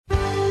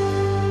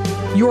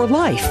Your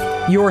life,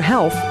 your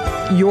health,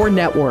 your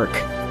network.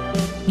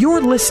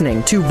 You're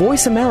listening to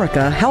Voice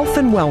America Health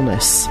and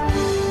Wellness.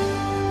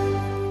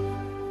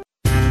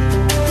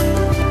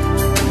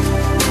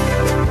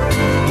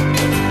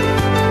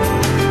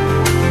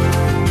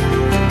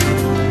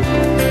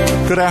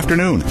 Good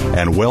afternoon,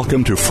 and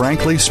welcome to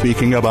Frankly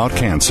Speaking About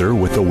Cancer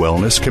with the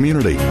Wellness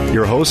Community.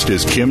 Your host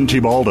is Kim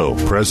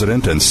Thiboldeaux,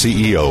 President and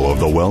CEO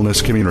of the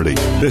Wellness Community.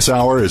 This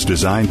hour is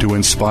designed to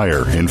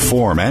inspire,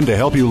 inform, and to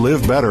help you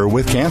live better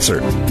with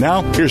cancer.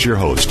 Now, here's your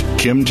host,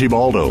 Kim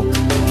Thiboldeaux.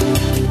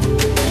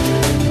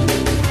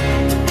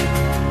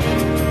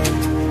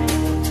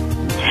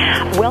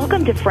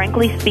 Welcome to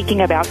Frankly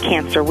Speaking About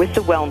Cancer with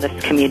the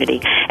Wellness Community,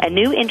 a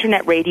new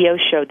internet radio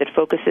show that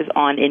focuses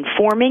on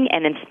informing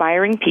and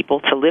inspiring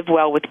people to live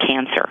well with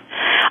cancer.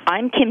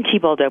 I'm Kim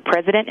Thiboldeaux,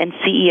 President and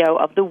CEO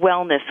of the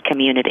Wellness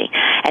Community,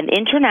 an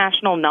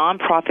international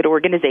nonprofit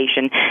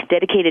organization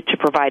dedicated to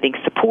providing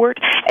support,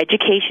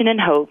 education,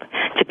 and hope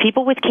to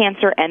people with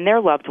cancer and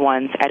their loved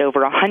ones at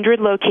over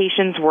 100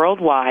 locations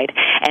worldwide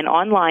and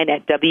online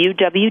at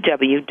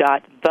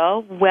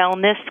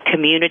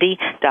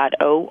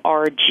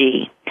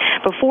www.thewellnesscommunity.org.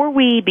 Before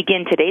we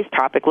begin today's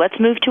topic, let's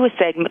move to a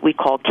segment we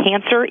call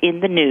Cancer in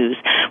the News,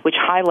 which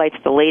highlights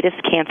the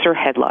latest cancer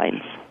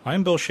headlines.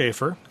 I'm Bill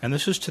Schaefer, and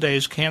this is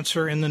today's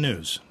Cancer in the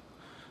News.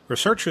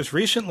 Researchers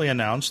recently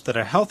announced that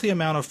a healthy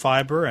amount of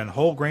fiber and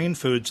whole grain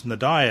foods in the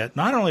diet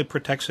not only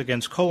protects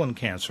against colon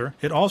cancer,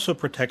 it also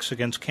protects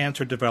against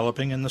cancer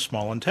developing in the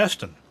small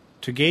intestine.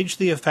 To gauge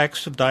the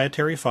effects of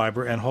dietary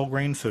fiber and whole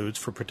grain foods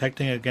for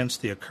protecting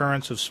against the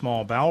occurrence of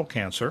small bowel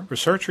cancer,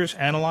 researchers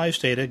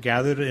analyzed data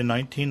gathered in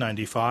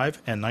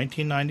 1995 and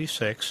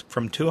 1996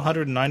 from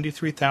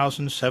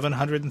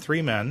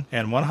 293,703 men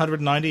and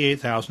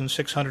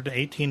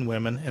 198,618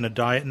 women in a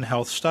diet and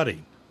health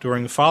study.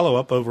 During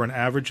follow-up over an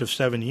average of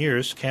 7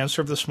 years,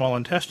 cancer of the small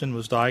intestine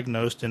was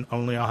diagnosed in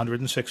only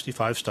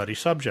 165 study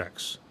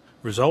subjects.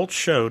 Results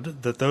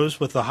showed that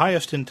those with the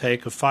highest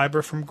intake of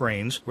fiber from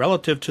grains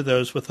relative to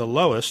those with the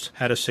lowest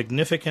had a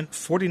significant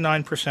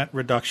 49%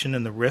 reduction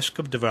in the risk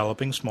of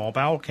developing small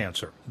bowel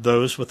cancer.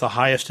 Those with the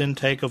highest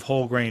intake of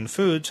whole grain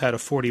foods had a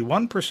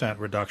 41%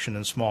 reduction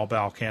in small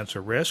bowel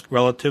cancer risk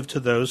relative to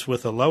those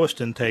with the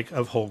lowest intake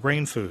of whole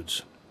grain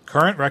foods.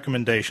 Current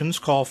recommendations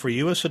call for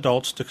U.S.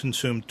 adults to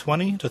consume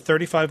 20 to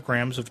 35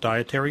 grams of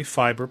dietary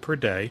fiber per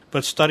day,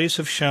 but studies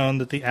have shown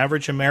that the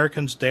average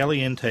American's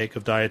daily intake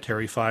of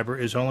dietary fiber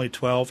is only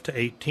 12 to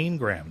 18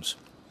 grams.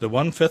 The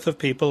one-fifth of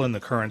people in the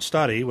current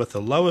study with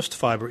the lowest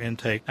fiber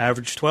intake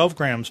averaged 12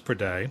 grams per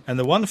day, and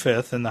the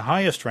one-fifth in the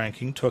highest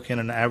ranking took in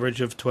an average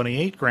of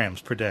 28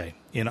 grams per day.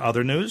 In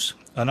other news,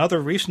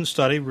 another recent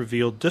study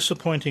revealed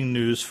disappointing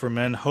news for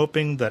men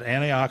hoping that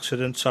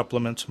antioxidant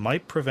supplements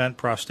might prevent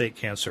prostate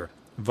cancer.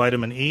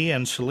 Vitamin E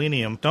and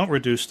selenium don't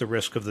reduce the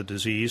risk of the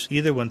disease,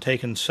 either when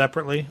taken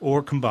separately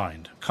or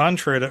combined.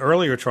 Contrary to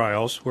earlier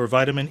trials where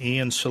vitamin E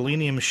and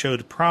selenium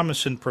showed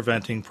promise in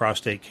preventing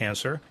prostate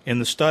cancer, in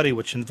the study,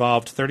 which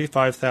involved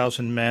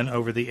 35,000 men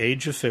over the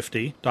age of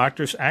 50,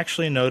 doctors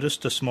actually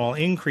noticed a small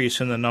increase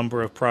in the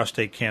number of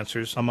prostate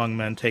cancers among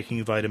men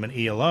taking vitamin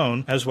E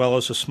alone, as well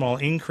as a small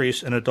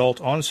increase in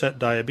adult-onset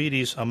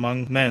diabetes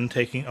among men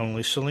taking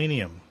only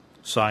selenium.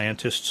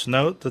 Scientists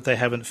note that they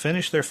haven't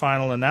finished their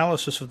final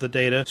analysis of the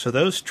data, so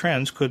those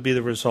trends could be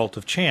the result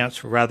of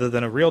chance rather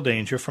than a real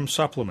danger from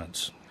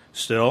supplements.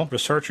 Still,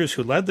 researchers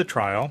who led the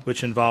trial,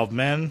 which involved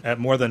men at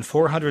more than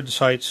 400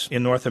 sites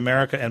in North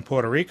America and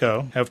Puerto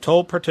Rico, have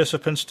told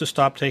participants to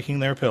stop taking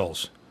their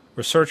pills.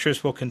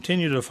 Researchers will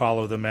continue to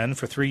follow the men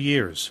for 3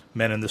 years.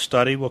 Men in the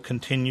study will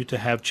continue to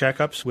have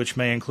checkups, which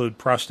may include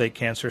prostate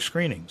cancer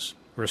screenings.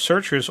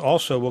 Researchers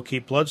also will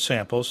keep blood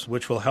samples,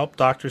 which will help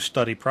doctors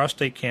study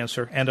prostate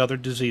cancer and other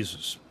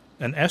diseases.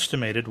 An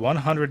estimated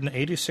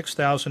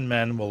 186,000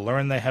 men will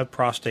learn they have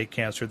prostate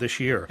cancer this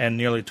year, and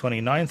nearly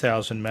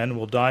 29,000 men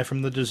will die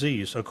from the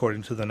disease,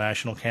 according to the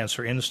National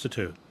Cancer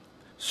Institute.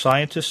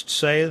 Scientists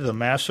say the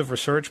massive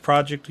research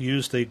project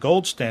used the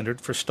gold standard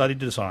for study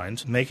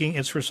designs, making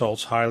its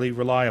results highly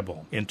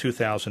reliable. In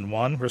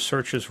 2001,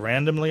 researchers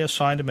randomly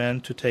assigned men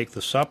to take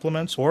the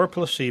supplements or a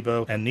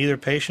placebo, and neither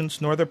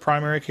patients nor their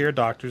primary care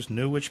doctors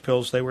knew which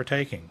pills they were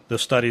taking. The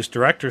study's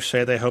directors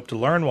say they hope to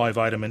learn why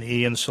vitamin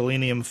E and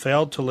selenium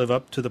failed to live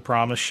up to the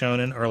promise shown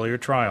in earlier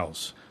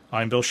trials.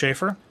 I'm Bill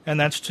Schaefer, and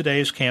that's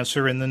today's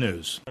Cancer in the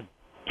News.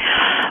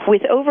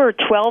 With over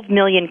 12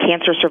 million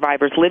cancer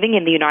survivors living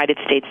in the United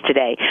States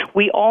today,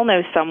 we all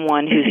know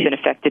someone who's been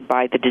affected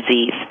by the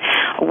disease.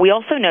 We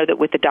also know that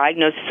with the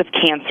diagnosis of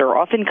cancer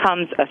often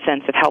comes a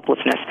sense of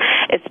helplessness,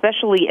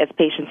 especially as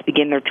patients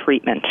begin their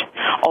treatment.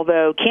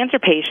 Although cancer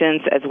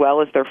patients, as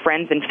well as their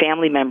friends and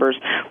family members,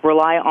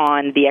 rely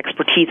on the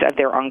expertise of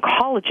their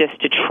oncologist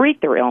to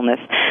treat their illness,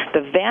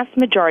 the vast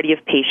majority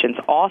of patients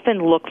often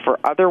look for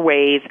other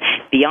ways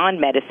beyond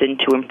medicine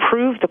to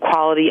improve the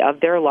quality of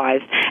their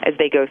lives as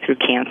they go through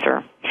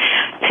cancer.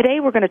 Today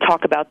we're going to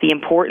talk about the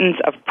importance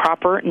of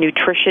proper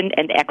nutrition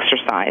and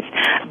exercise,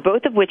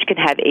 both of which can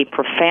have a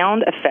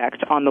profound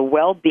effect on the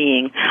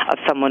well-being of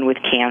someone with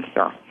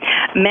cancer.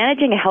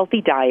 Managing a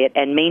healthy diet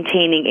and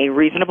maintaining a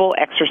reasonable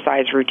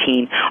exercise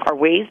routine are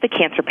ways that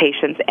cancer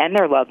patients and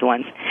their loved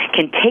ones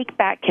can take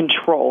back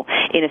control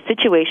in a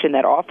situation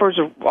that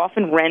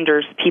often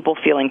renders people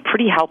feeling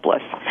pretty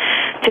helpless.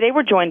 Today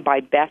we're joined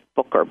by Beth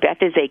Booker.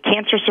 Beth is a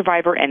cancer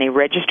survivor and a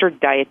registered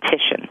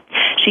dietitian.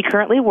 She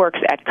currently works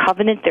at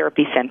Covenant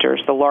Therapy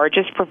Centers, the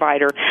largest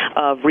provider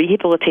of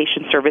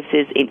rehabilitation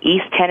services in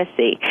East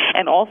Tennessee,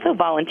 and also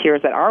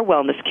volunteers at our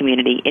wellness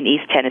community in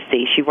East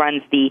Tennessee. She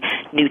runs the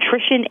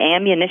Nutrition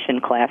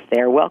Ammunition class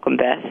there. Welcome,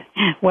 Beth.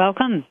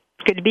 Welcome.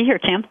 It's good to be here,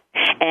 Kim.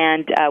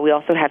 And we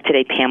also have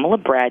today Pamela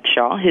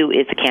Bradshaw, who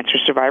is a cancer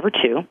survivor,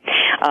 too.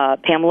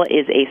 Pamela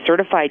is a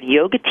certified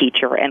yoga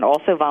teacher and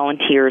also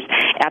volunteers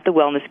at the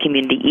Wellness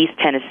Community East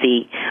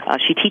Tennessee.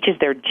 She teaches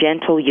their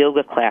gentle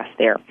yoga class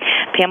there.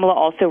 Pamela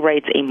also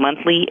writes a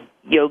monthly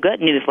yoga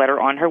newsletter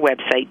on her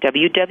website,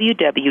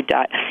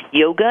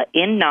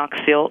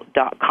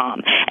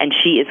 www.yogainKnoxville.com. And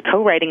she is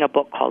co-writing a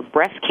book called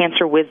Breast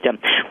Cancer Wisdom,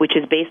 which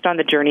is based on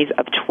the journeys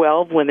of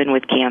 12 women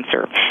with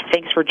cancer.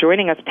 Thanks for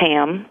joining us,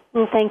 Pam.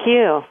 Well, thank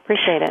you.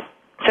 Appreciate it.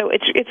 So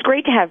it's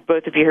great to have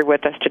both of you here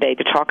with us today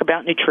to talk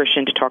about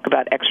nutrition, to talk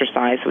about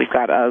exercise. We've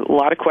got a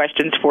lot of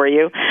questions for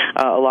you,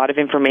 a lot of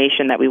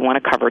information that we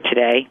want to cover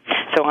today.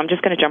 So I'm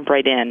just going to jump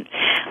right in.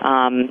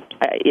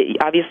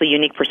 Obviously,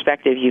 unique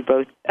perspective. You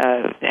both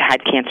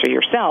had cancer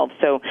yourselves.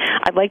 So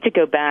I'd like to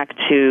go back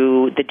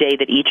to the day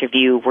that each of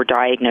you were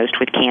diagnosed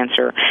with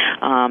cancer.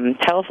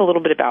 Tell us a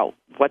little bit about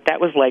what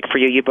that was like for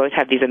you. You both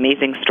have these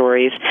amazing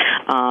stories.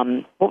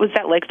 What was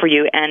that like for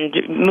you? And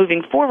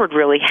moving forward,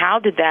 really, how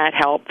did that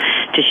help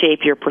to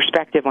shape your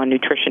perspective on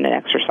nutrition and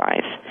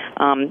exercise?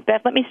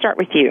 Beth, let me start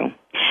with you.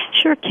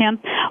 Sure, Kim.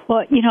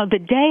 Well, the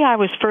day I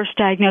was first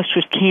diagnosed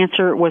with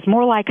cancer was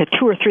more like a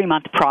 2 or 3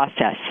 month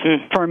process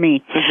for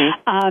me.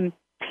 Mm-hmm.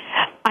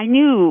 I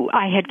knew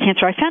I had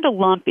cancer. I found a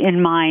lump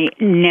in my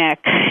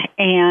neck,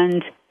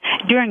 and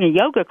during a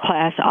yoga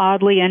class,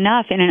 oddly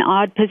enough, in an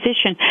odd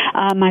position,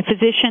 my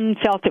physician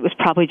felt it was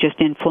probably just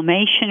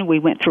inflammation. We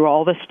went through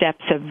all the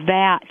steps of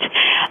that,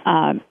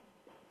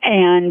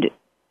 and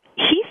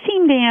he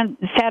seemed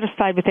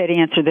satisfied with that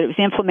answer, that it was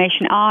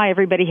inflammation.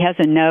 Everybody has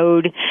a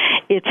node.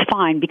 It's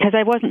fine, because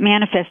I wasn't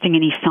manifesting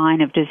any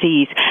sign of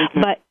disease.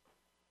 Mm-hmm. But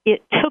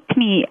it took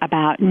me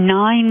about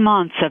 9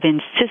 months of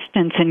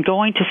insistence and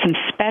going to some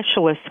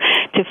specialists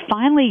to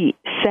finally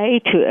say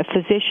to a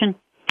physician,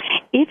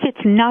 if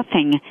it's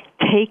nothing,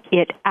 take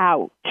it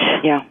out.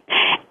 Yeah.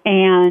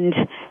 And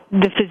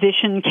the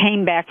physician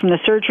came back from the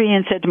surgery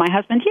and said to my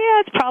husband,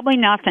 it's probably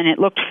nothing. It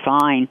looked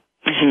fine.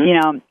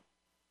 Mm-hmm.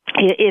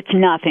 It's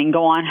nothing.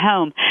 Go on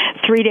home.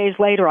 3 days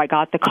later, I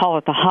got the call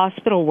at the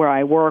hospital where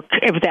I work.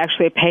 It was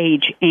actually a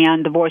page,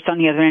 and the voice on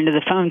the other end of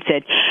the phone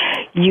said,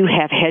 you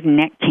have head and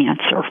neck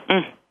cancer.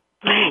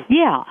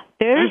 Yeah,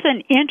 there's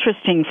an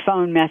interesting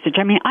phone message.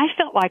 I mean, I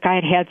felt like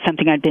I had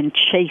something I'd been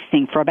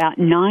chasing for about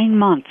 9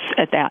 months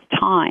at that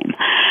time.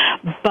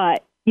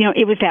 But,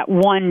 it was that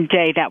one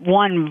day, that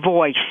one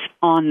voice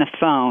on the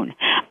phone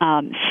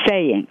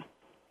saying,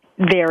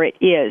 there it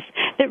is.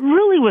 That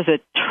really was a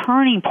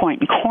turning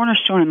point and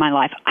cornerstone in my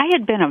life. I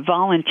had been a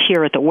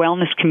volunteer at the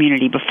wellness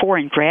community before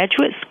in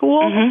graduate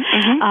school,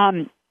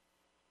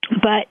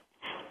 but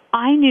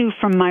I knew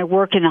from my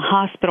work in the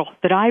hospital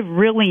that I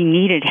really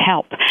needed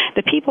help.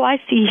 The people I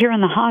see here in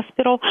the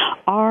hospital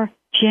are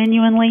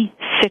genuinely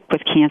sick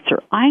with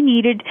cancer. I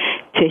needed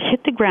to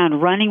hit the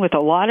ground running with a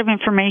lot of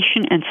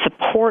information and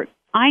support.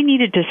 I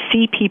needed to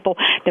see people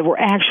that were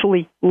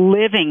actually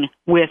living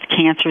with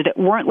cancer, that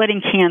weren't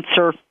letting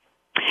cancer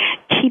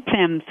keep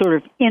them sort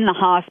of in the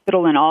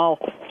hospital and all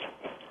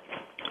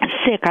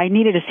sick. I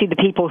needed to see the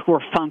people who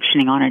were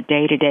functioning on a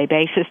day-to-day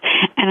basis,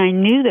 and I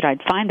knew that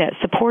I'd find that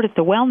support at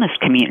the wellness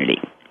community.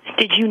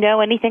 Did you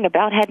know anything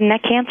about head and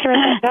neck cancer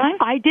at that time?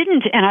 I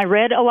didn't, and I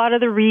read a lot of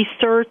the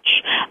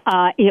research.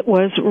 It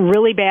was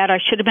really bad. I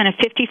should have been a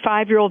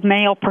 55-year-old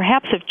male,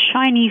 perhaps of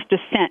Chinese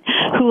descent,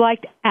 who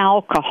liked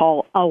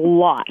alcohol a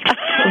lot.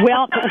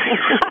 Well,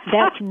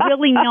 that's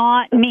really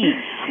not me.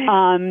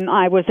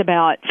 I was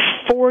about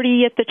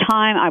 40 at the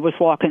time. I was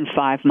walking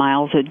 5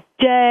 miles a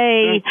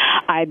day.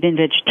 I'd been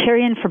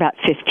vegetarian for about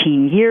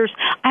 15 years.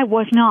 I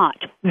was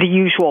not the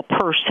usual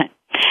person.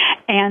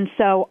 And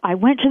so I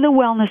went to the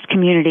wellness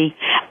community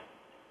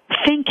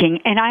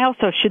thinking, and I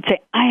also should say,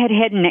 I had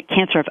head and neck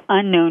cancer of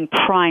unknown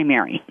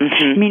primary,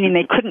 meaning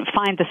they couldn't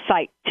find the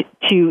site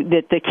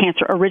that the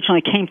cancer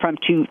originally came from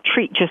to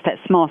treat just that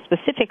small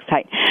specific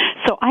site.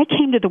 So I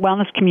came to the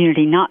wellness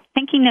community not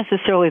thinking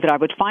necessarily that I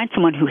would find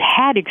someone who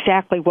had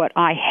exactly what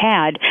I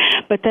had,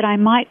 but that I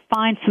might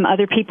find some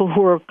other people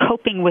who are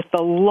coping with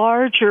the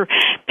larger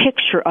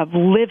picture of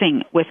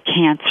living with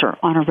cancer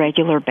on a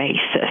regular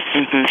basis.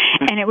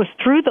 And it was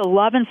through the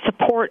love and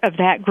support of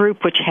that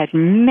group, which had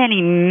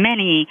many,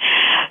 many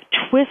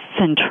twists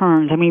and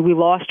turns. I mean, we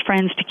lost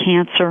friends to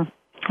cancer.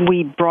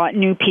 We brought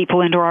new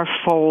people into our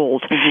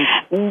fold.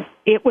 Mm-hmm.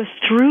 It was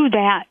through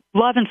that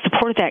love and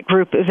support of that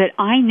group that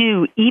I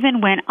knew,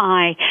 even when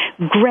I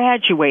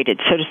graduated,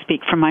 so to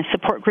speak, from my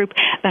support group,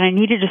 that I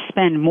needed to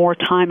spend more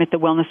time at the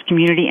wellness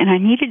community, and I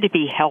needed to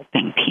be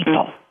helping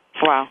people.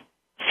 Wow.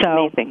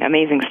 So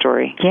amazing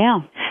story.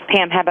 Yeah.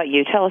 Pam, how about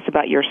you? Tell us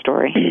about your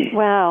story.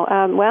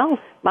 Wow.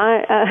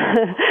 My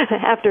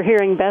after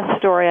hearing Beth's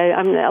story,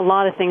 a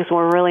lot of things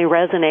were really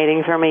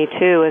resonating for me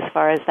too, as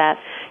far as that,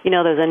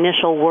 those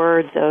initial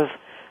words of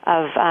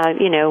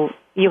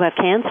you have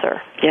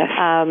cancer. Yes.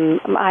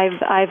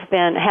 I've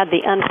had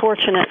the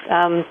unfortunate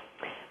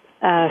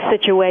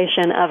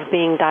situation of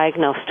being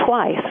diagnosed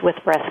twice with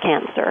breast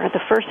cancer.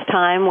 The first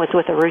time was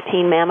with a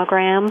routine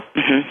mammogram.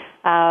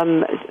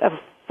 Mm-hmm.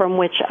 From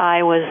which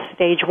I was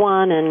stage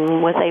 1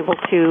 and was able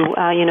to,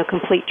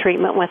 complete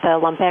treatment with a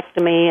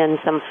lumpectomy and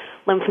some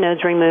lymph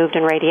nodes removed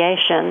and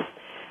radiation.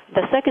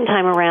 The second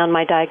time around,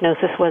 my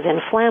diagnosis was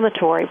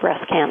inflammatory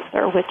breast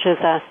cancer, which is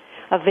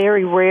a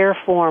very rare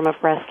form of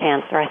breast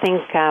cancer. I think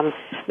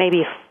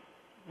maybe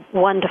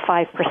 1 to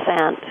 5%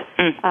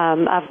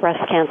 of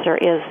breast cancer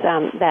is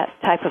that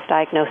type of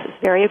diagnosis.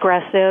 Very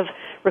aggressive,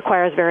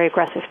 requires very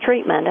aggressive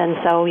treatment. And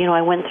so,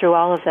 I went through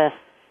all of the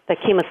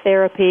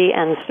chemotherapy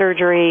and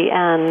surgery,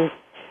 and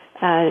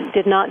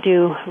did not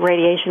do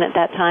radiation at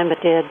that time,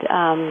 but did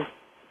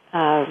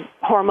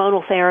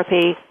hormonal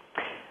therapy.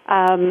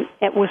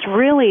 It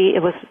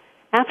was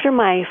after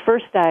my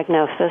first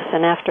diagnosis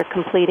and after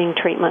completing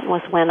treatment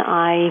was when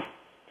I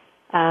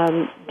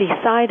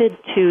decided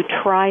to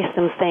try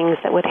some things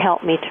that would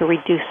help me to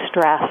reduce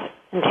stress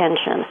and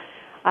tension.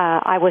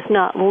 I was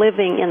not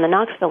living in the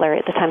Knoxville area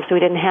at the time, so we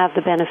didn't have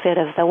the benefit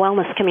of the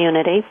wellness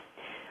community.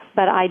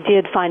 But I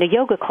did find a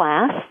yoga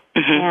class, mm-hmm.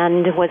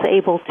 and was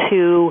able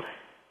to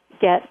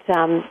get,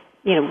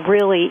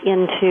 really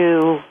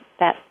into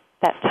that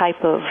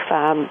type of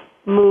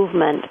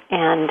movement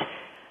and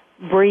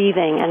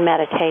breathing and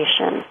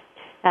meditation.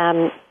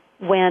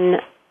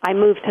 When I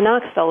moved to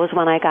Knoxville was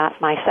when I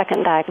got my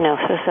second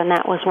diagnosis, and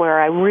that was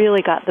where I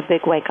really got the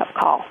big wake-up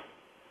call.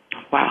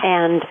 Wow.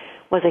 And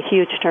was a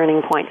huge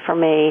turning point for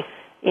me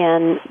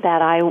in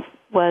that I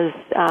was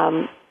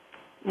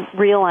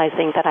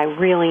realizing that I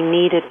really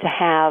needed to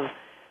have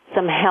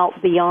some help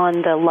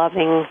beyond the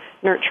loving,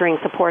 nurturing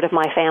support of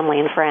my family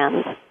and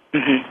friends.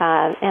 Mm-hmm.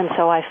 And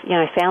so I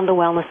found the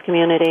wellness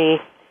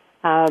community,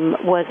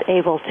 was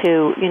able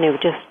to,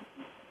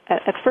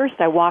 at first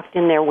I walked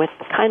in there with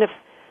kind of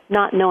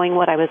not knowing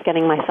what I was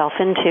getting myself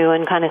into,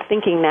 and kind of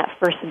thinking that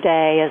first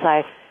day as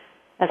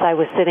I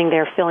was sitting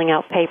there filling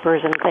out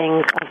papers and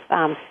things,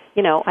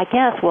 I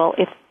guess, well,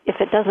 if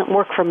it doesn't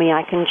work for me,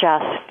 I can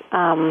just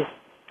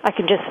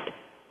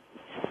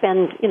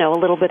spend, a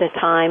little bit of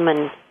time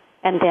and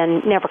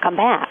then never come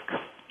back.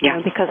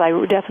 Yeah. Because I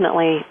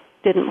definitely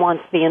didn't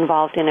want to be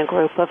involved in a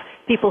group of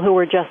people who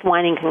were just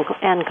whining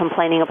and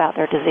complaining about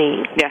their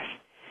disease. Yes.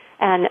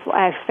 And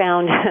I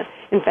found,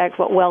 in fact,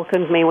 what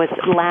welcomed me was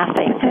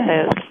laughing.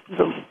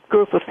 The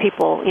group of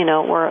people,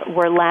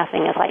 were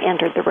laughing as I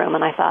entered the room,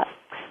 and I thought,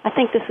 I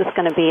think this is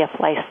going to be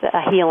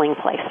a healing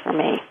place for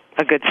me.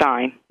 A good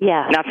sign.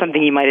 Yeah. Not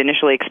something you might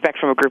initially expect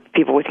from a group of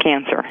people with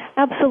cancer.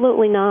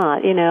 Absolutely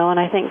not, and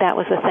I think that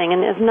was the thing.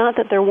 And it's not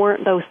that there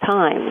weren't those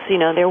times.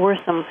 There were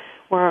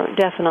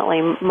definitely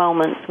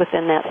moments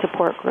within that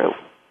support group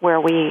where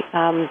we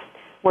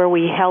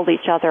held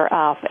each other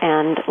up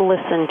and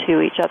listened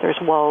to each other's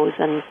woes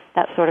and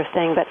that sort of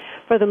thing. But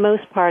for the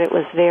most part, it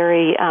was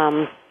very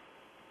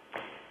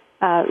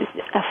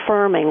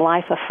affirming,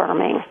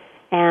 life-affirming,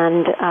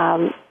 and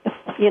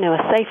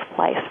a safe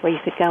place where you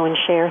could go and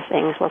share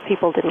things where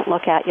people didn't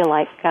look at you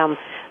like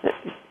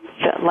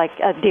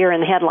a deer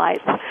in the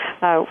headlights,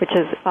 which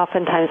is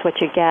oftentimes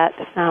what you get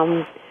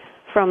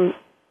from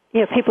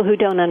people who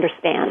don't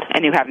understand.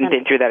 And who haven't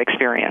been through that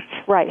experience.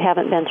 Right,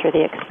 haven't been through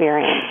the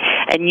experience.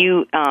 And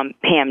you,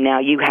 Pam, now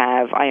you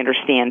have, I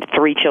understand,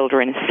 3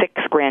 children,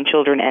 6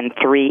 grandchildren, and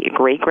 3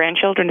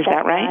 great-grandchildren. Is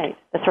that right?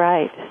 That's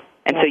right.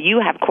 And so you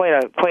have quite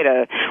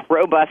a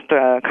robust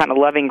kind of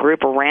loving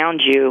group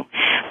around you,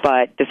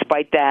 but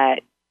despite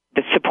that,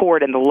 the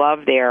support and the love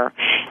there,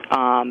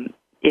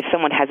 if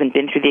someone hasn't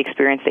been through the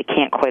experience, they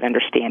can't quite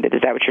understand it.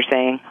 Is that what you're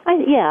saying?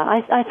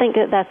 I think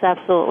that's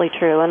absolutely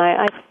true, and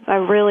I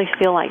really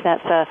feel like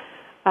that's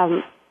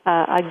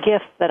a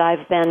gift that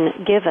I've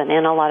been given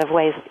in a lot of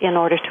ways in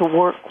order to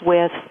work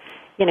with,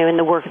 in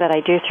the work that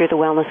I do through the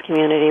wellness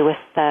community with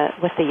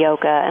the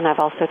yoga, and I've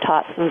also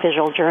taught some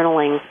visual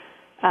journaling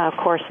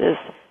courses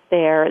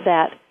there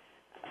that,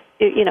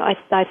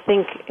 I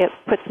think it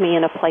puts me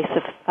in a place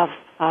of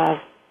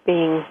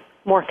being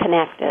more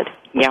connected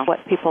with what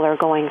people are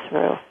going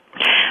through.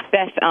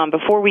 Beth,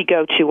 before we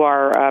go to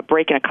our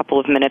break in a couple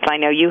of minutes, I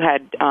know you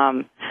had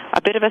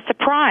a bit of a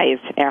surprise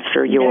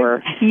after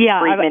your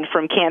treatment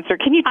from cancer.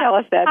 Can you tell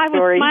us that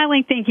story? I was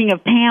smiling thinking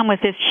of Pam with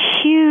this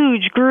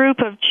huge group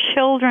of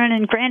children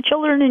and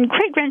grandchildren and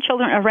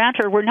great-grandchildren around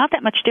her. We're not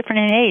that much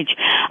different in age.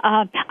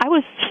 I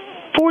was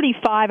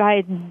 45. I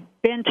had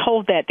been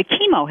told that the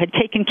chemo had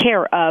taken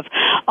care of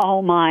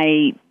all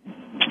my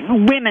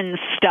women's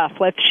stuff,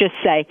 let's just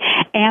say,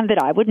 and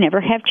that I would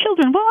never have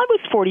children. Well, I was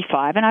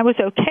 45, and I was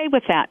okay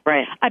with that.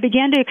 Right. I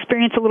began to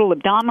experience a little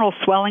abdominal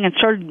swelling and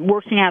started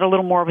working out a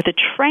little more with a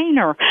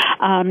trainer.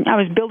 I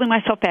was building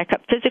myself back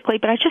up physically,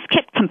 but I just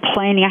kept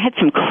complaining. I had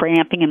some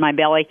cramping in my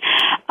belly.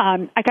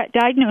 I got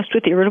diagnosed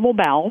with irritable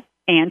bowel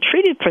and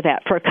treated for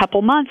that for a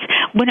couple months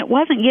when it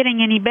wasn't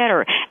getting any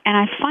better. And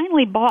I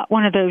finally bought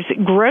one of those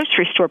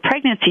grocery store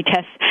pregnancy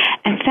tests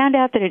and found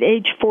out that at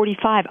age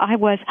 45, I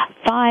was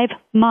 5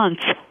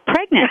 months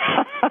pregnant.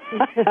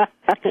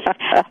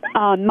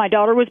 My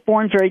daughter was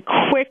born very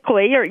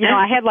quickly, or,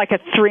 I had like a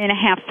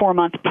 3.5, 4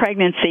 month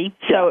pregnancy.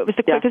 So it was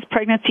the quickest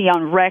pregnancy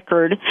on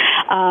record.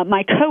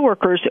 My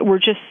coworkers were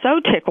just so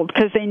tickled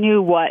because they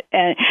knew what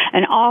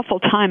an awful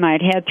time I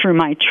had through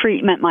my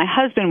treatment. My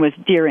husband was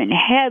deer in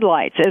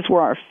headlights, as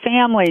were our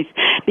families,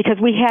 because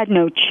we had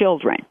no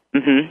children.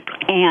 Mm-hmm.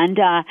 And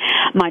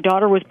my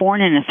daughter was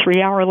born in a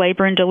 3-hour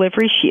labor and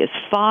delivery. She is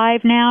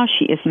 5 now.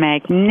 She is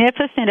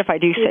magnificent, if I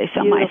do say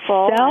so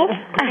myself.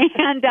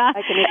 And,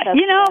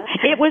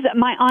 it was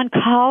my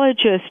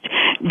oncologist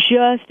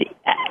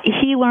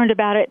he learned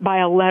about it by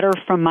a letter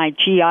from my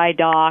GI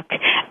doc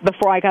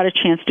before I got a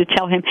chance to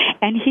tell him.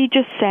 And he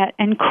just sat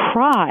and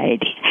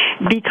cried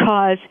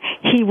because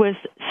he was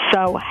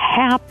so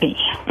happy.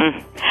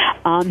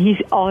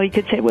 All he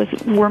could say was,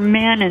 we're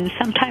men, and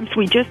sometimes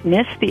we just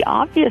miss the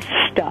obvious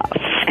stuff.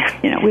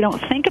 We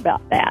don't think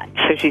about that.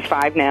 So she's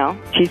 5 now?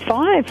 She's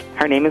 5.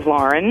 Her name is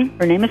Lauren?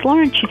 Her name is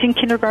Lauren. She's in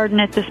kindergarten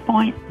at this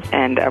point.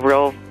 And a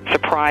real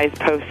surprise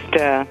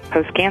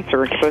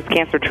post-cancer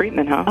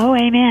treatment, huh? Oh,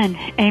 amen.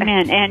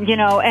 Amen. And,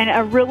 and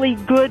a really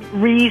good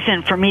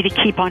reason for me to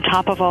keep on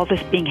top of all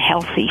this being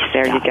healthy stuff.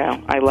 There you go.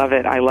 I love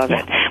it.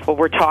 Well,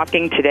 we're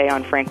talking today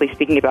on Frankly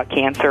Speaking About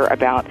Cancer,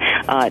 about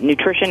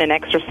nutrition and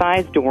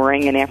exercise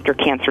during and after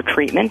cancer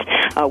treatment.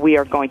 We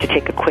are going to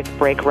take a quick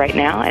break right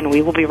now, and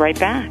we will be right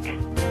back.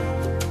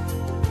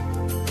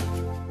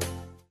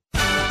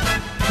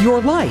 Your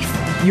life,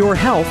 your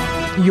health,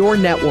 your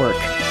network.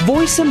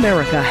 Voice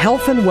America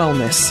Health and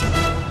Wellness.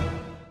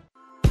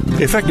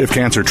 Effective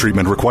cancer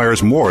treatment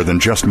requires more than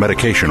just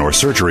medication or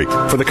surgery.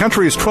 For the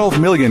country's 12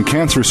 million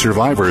cancer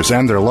survivors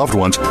and their loved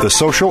ones, the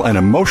social and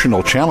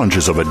emotional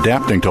challenges of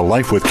adapting to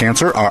life with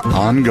cancer are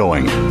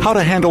ongoing. How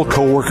to handle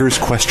coworkers'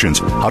 questions,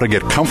 how to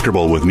get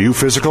comfortable with new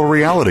physical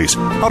realities,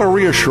 how to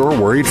reassure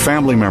worried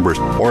family members,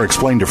 or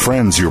explain to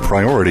friends your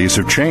priorities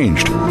have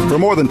changed. For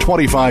more than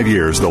 25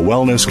 years, the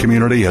wellness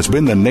community has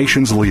been the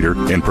nation's leader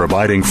in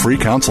providing free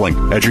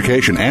counseling,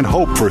 education, and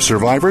hope for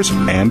survivors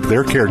and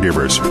their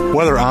caregivers.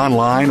 Whether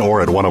online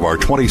or at one of our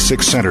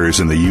 26 centers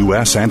in the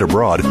U.S. and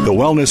abroad, the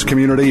wellness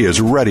community is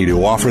ready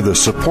to offer the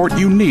support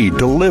you need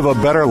to live a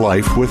better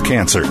life with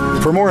cancer.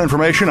 For more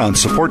information on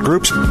support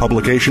groups,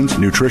 publications,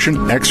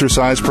 nutrition,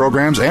 exercise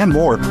programs, and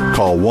more,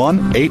 call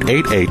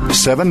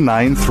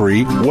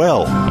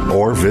 1-888-793-WELL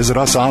or visit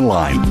us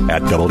online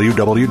at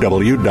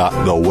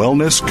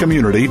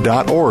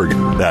www.thewellnesscommunity.org.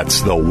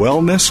 That's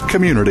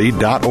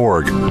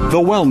thewellnesscommunity.org. The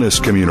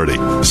Wellness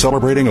Community,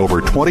 celebrating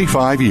over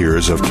 25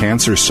 years of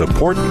cancer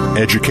support,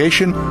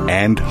 education,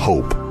 and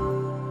hope.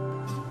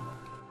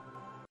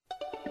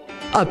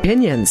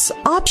 Opinions,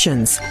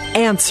 options,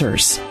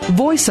 answers.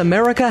 Voice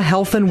America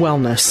Health and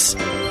Wellness.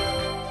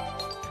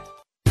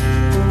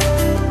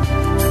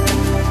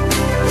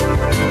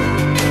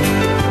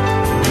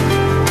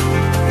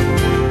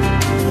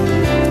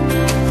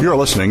 You're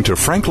listening to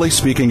Frankly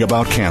Speaking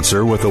About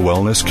Cancer with the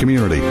Wellness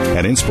Community,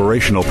 an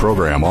inspirational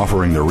program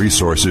offering the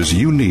resources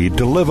you need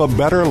to live a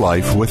better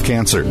life with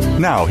cancer.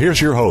 Now,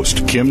 here's your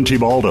host, Kim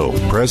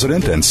Thiboldeaux,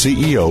 President and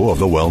CEO of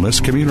the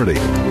Wellness Community.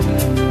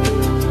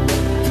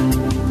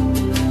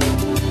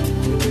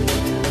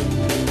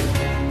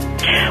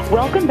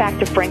 Welcome back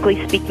to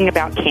Frankly Speaking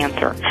About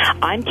Cancer.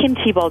 I'm Kim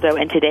Thiboldeaux,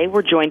 and today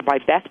we're joined by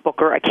Beth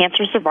Booker, a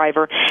cancer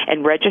survivor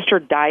and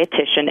registered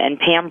dietitian, and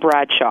Pam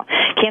Bradshaw,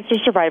 cancer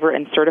survivor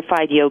and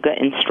certified yoga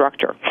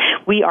instructor.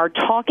 We are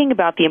talking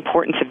about the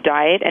importance of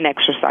diet and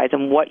exercise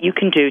and what you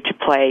can do to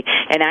play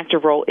an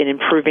active role in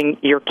improving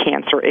your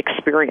cancer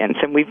experience.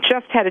 And we've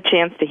just had a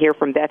chance to hear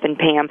from Beth and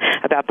Pam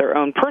about their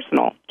own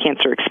personal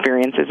cancer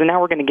experiences, and now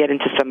we're going to get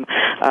into some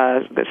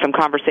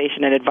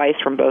conversation and advice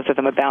from both of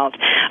them about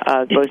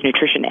both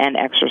nutrition and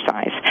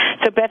exercise.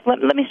 So, Beth,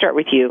 let me start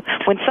with you.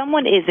 When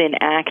someone is in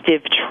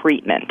active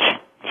treatment,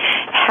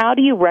 how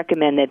do you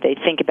recommend that they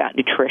think about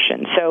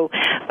nutrition? So,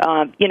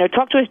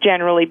 talk to us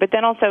generally, but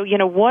then also,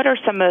 what are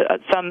some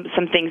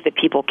things that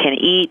people can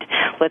eat?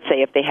 Let's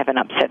say if they have an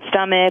upset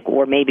stomach,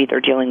 or maybe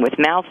they're dealing with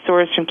mouth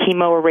sores from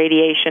chemo or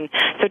radiation.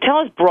 So tell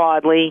us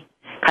broadly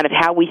kind of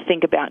how we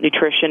think about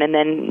nutrition, and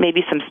then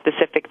maybe some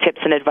specific tips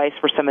and advice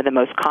for some of the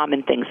most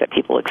common things that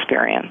people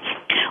experience.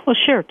 Well,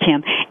 sure,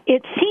 Kim.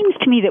 It seems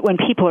to me that when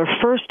people are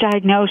first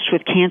diagnosed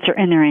with cancer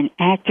and they're in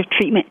active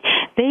treatment,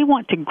 they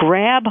want to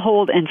grab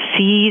hold and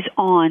seize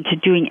on to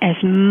doing as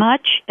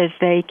much as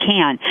they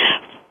can.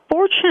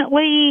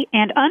 fortunately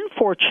and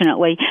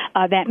unfortunately,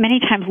 that many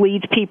times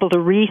leads people to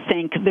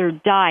rethink their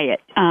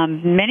diet.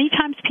 Many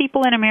times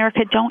people in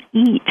America don't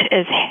eat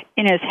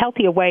in as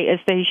healthy a way as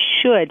they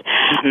should.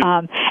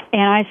 And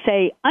I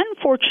say,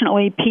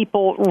 unfortunately,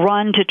 people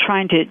run to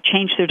trying to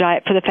change their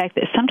diet for the fact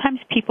that sometimes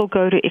people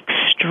go to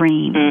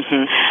extremes.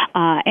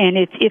 And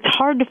it's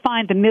hard to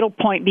find the middle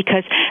point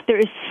because there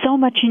is so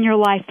much in your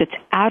life that's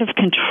out of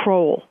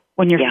control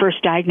when you're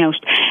first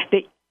diagnosed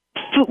that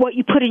what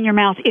you put in your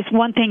mouth is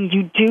one thing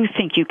you do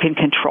think you can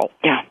control.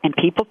 And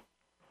people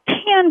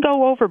can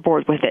go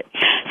overboard with it.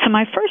 So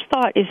my first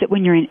thought is that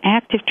when you're in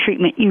active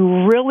treatment,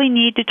 you really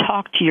need to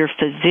talk to your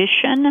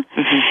physician,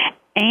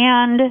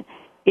 and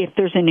if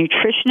there's a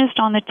nutritionist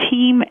on the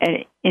team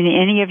in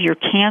any of your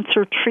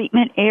cancer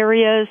treatment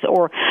areas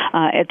or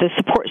at the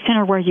support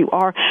center where you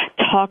are,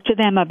 talk to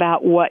them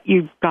about what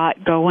you've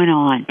got going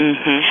on.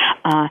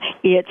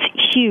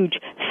 It's huge.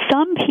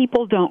 Some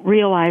people don't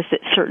realize that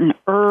certain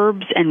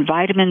herbs and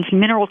vitamins,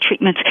 mineral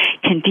treatments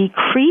can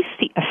decrease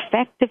the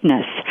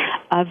effectiveness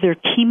of their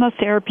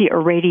chemotherapy or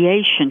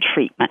radiation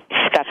treatments.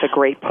 That's a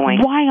great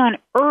point. Why on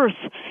earth,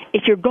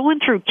 if you're going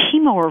through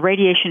chemo or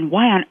radiation,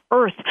 why on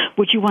earth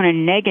would you want to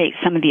negate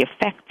some of the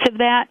effects of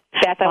that?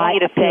 Beth, I want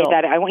you to say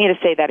that. I want you to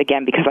say that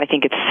again because I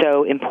think it's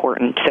so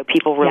important so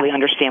people really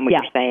understand what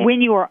you're saying.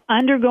 When you are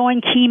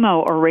undergoing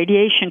chemo or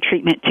radiation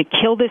treatment to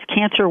kill this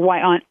cancer,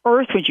 why on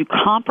earth would you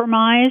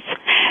compromise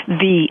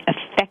the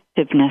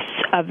effectiveness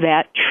of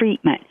that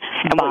treatment?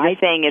 And what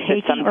you're saying is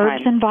that sometimes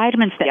herbs and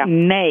vitamins that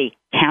may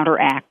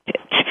counteract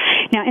it.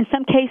 Now, in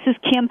some cases,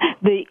 Kim,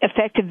 the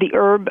effect of the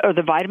herb or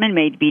the vitamin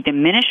may be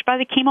diminished by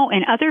the chemo.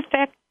 In other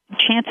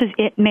chances,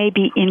 it may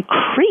be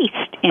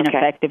increased in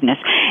effectiveness.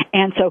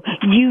 And so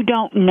you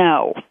don't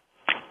know.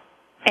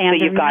 And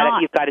so you've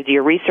got to do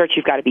your research.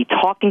 You've got to be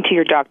talking to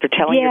your doctor,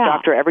 telling your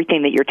doctor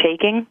everything that you're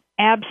taking.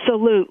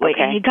 Absolutely.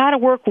 And you got to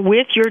work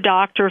with your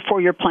doctor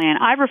for your plan.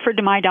 I referred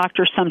to my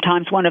doctor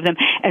sometimes, one of them,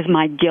 as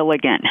my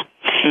Gilligan.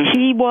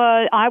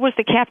 I was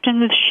the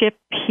captain of the ship.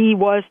 He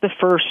was the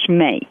first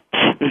mate.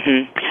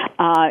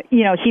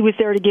 He was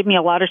there to give me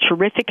a lot of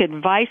terrific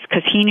advice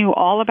because he knew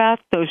all about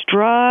those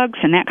drugs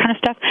and that kind of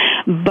stuff.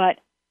 But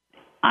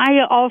I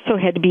also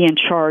had to be in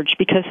charge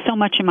because so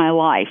much of my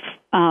life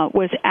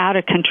was out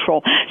of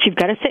control. So you've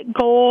got to set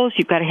goals,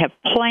 you've got to have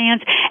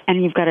plans,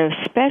 and you've got to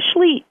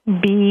especially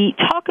be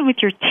talking with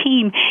your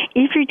team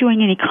if you're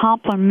doing any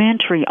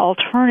complementary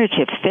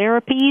alternative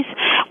therapies.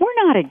 We're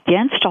not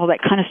against all that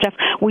kind of stuff.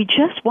 We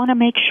just want to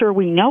make sure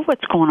we know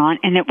what's going on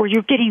and that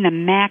you're getting the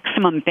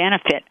maximum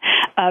benefit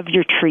of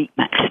your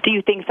treatment. Do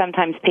you think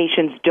sometimes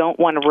patients don't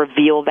want to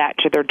reveal that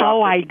to their doctor?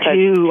 Oh, I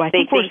do. I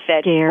think they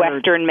think that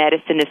Western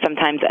medicine is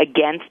sometimes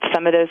against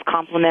some of those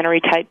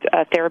complementary type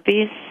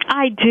therapies?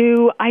 I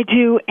do,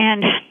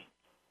 and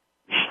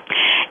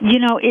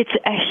it's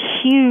a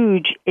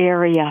huge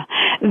area.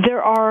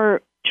 There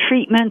are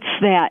treatments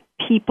that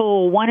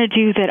people want to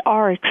do that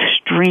are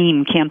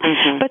extreme, Kim,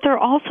 but there are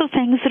also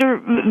things that are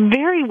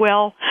very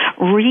well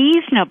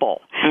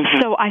reasonable.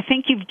 So I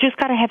think you've just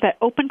got to have that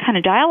open kind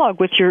of dialogue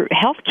with your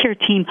healthcare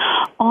team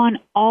on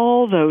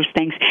all those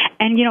things.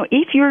 And,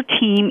 if your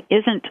team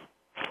isn't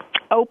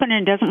open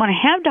and doesn't want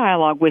to have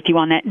dialogue with you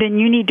on that, then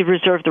you need to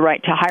reserve the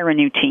right to hire a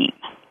new team.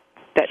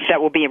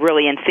 That will be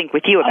really in sync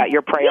with you about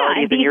your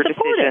priorities and your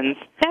supportive. decisions.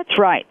 That's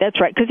right,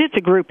 because it's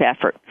a group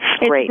effort.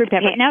 It's Great. a group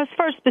effort. Now, as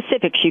far as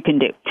specifics you can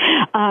do,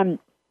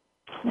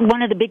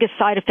 one of the biggest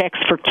side effects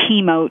for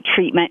chemo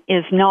treatment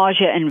is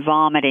nausea and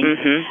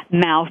vomiting,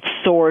 mouth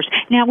sores.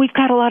 Now, we've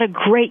got a lot of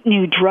great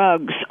new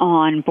drugs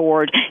on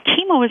board.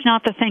 Chemo is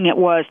not the thing it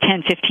was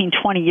 10, 15,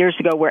 20 years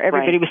ago where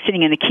everybody was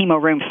sitting in the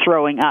chemo room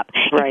throwing up.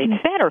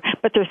 It's better,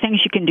 but there are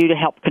things you can do to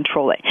help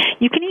control it.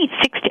 You can eat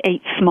 6 to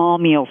 8 small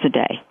meals a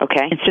day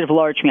instead of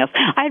large meals.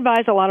 I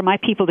advise a lot of my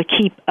people to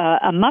keep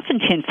a muffin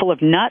tin full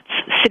of nuts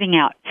sitting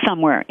out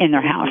somewhere in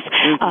their house.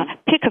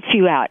 Pick a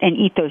few out and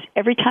eat those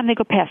every time they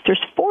go past.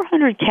 There's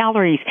 400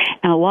 calories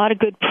and a lot of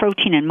good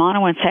protein and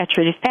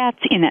monounsaturated fats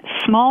in that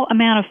small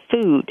amount of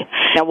food.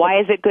 Now,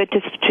 why is it good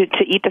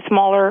to eat the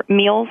smaller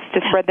meals,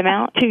 to spread them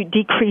out? To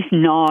decrease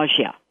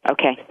nausea.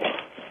 Okay.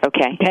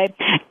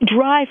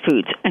 Dry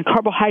foods and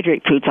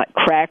carbohydrate foods like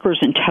crackers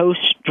and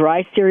toast,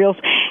 dry cereals,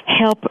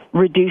 help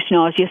reduce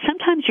nausea.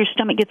 Sometimes your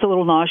stomach gets a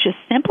little nauseous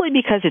simply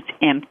because it's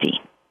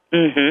empty.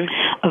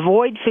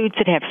 Avoid foods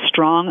that have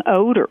strong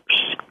odors.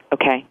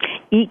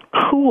 Eat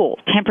cool,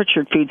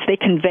 temperatured foods. They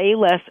convey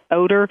less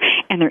odor,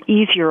 and they're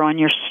easier on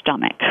your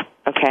stomach.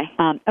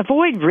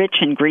 Avoid rich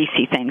and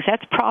greasy things.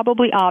 That's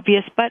probably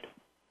obvious, but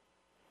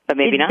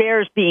maybe it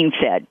bears being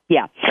said.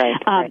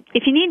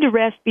 If you need to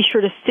rest, be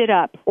sure to sit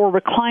up or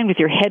recline with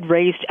your head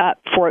raised up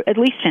for at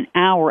least an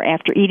hour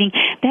after eating.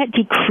 That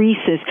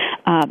decreases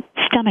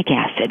stomach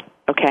acid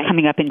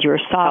coming up into your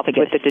esophagus.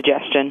 Helps with the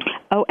digestion.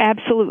 Oh,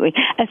 absolutely.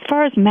 As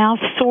far as mouth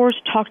sores,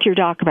 talk to your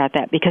doc about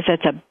that because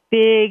that's a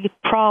big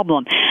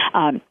problem.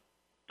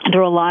 There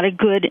are a lot of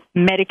good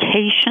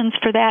medications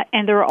for that,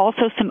 and there are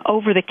also some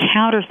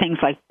over-the-counter things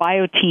like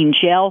Biotine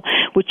gel,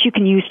 which you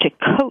can use to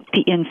coat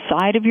the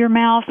inside of your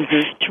mouth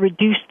to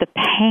reduce the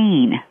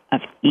pain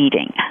of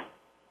eating.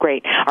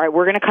 Great. All right,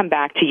 we're going to come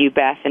back to you,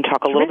 Beth, and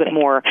talk a little bit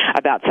more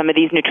about some of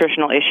these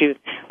nutritional issues.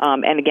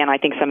 And again, I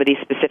think some of these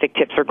specific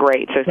tips are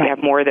great. So if you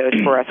have more of those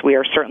for us, we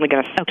are certainly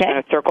going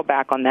to circle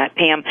back on that.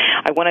 Pam,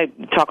 I want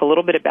to talk a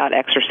little bit about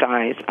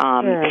exercise.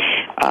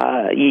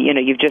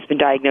 You've just been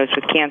diagnosed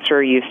with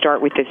cancer. You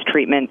start with this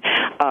treatment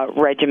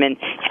regimen.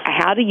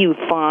 How do you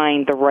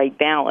find the right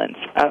balance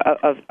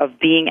of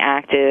being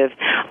active,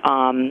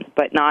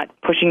 but not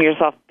pushing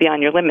yourself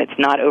beyond your limits,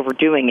 not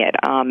overdoing it?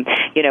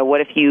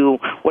 What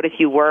if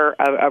you were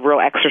a real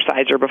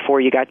exerciser before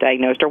you got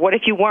diagnosed, or what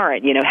if you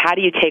weren't? How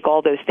do you take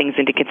all those things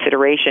into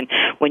consideration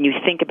when you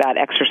think about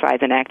exercise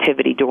and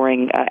activity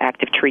during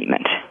active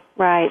treatment?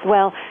 Right.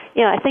 Well,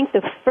 I think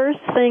the first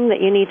thing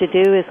that you need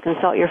to do is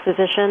consult your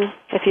physician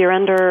if you're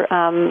under,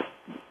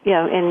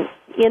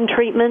 in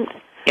treatment.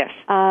 Yes.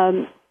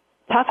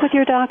 Talk with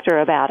your doctor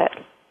about it,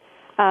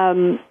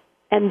 and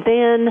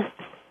then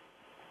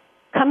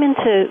come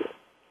into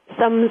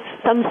some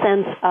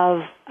sense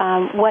of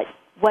what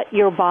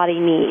your body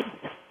needs.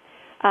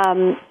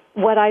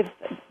 What I've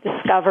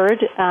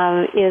discovered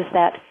is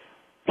that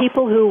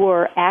people who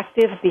were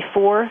active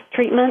before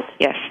treatment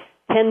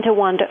tend to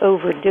want to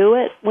overdo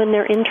it when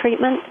they're in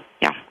treatment.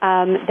 Yeah.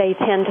 They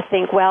tend to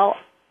think, well,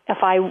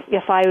 if I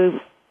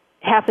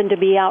happen to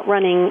be out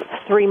running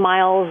 3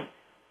 miles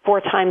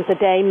 4 times a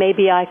day,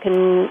 maybe I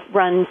can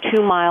run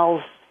 2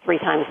 miles 3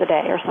 times a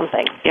day or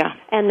something. Yeah.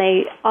 And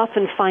they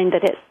often find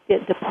that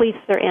it depletes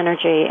their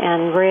energy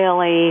and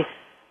really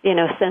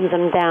sends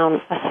them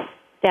down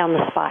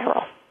the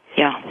spiral.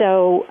 Yeah.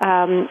 So,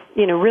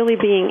 really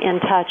being in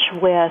touch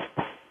with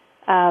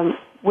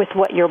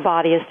what your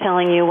body is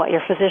telling you, what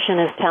your physician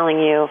is telling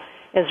you,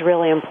 is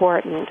really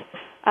important.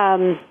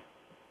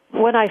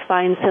 What I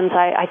find, since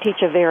I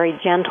teach a very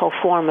gentle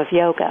form of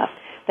yoga,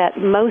 that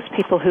most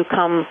people who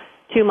come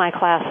to my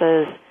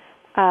classes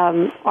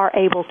are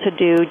able to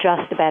do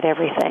just about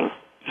everything,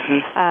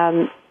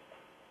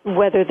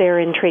 whether they're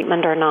in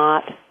treatment or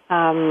not,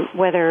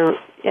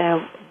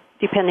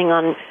 depending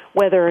on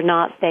whether or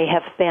not they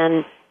have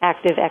been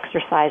active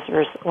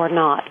exercisers or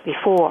not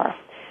before.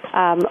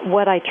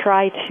 What I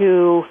try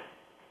to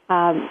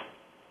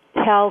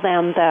tell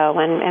them, though,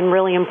 and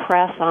really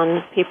impress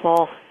on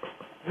people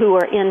who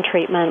are in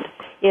treatment,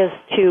 is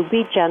to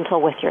be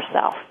gentle with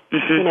yourself.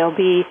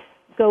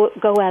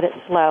 Go at it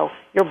slow.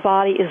 Your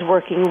body is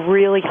working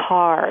really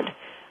hard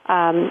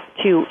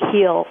to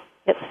heal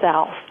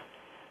itself.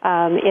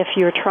 If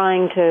you're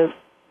trying to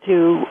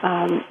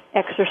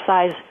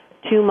exercise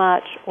too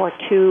much or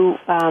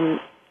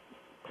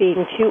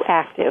being too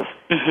active,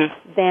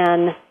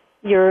 then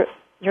you're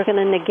going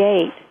to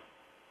negate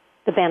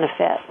the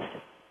benefits.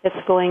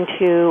 It's going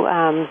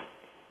to,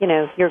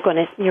 you're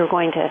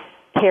going to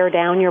tear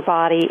down your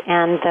body,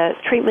 and the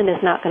treatment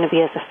is not going to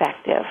be as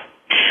effective.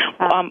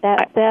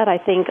 That said, I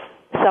think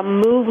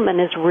some movement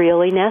is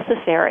really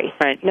necessary.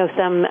 Right.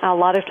 A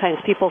lot of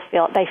times people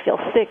feel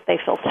sick, they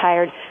feel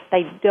tired,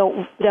 they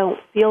don't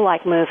feel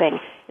like moving.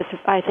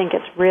 I think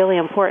it's really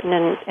important,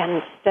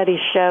 and studies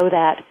show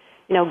that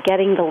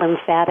getting the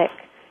lymphatic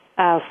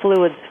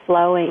fluids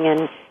flowing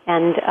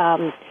and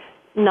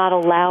not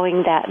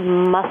allowing that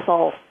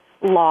muscle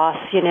loss,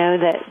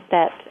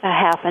 that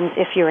happens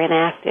if you're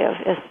inactive.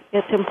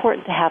 It's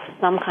important to have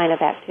some kind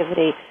of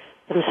activity,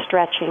 some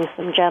stretching,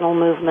 some gentle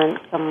movement,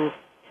 some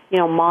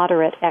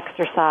moderate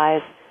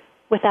exercise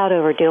without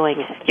overdoing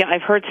it. Yeah,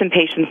 I've heard some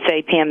patients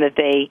say, Pam, that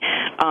they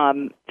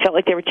felt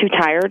like they were too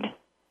tired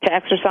to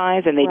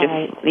exercise, and they just,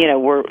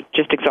 were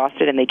just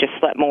exhausted, and they just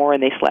slept more,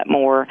 and they slept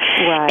more.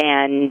 Right.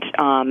 And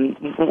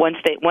once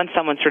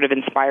someone sort of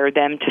inspired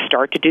them to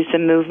start to do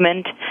some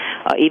movement,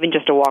 even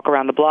just to walk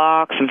around the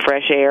block, some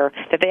fresh air,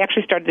 that they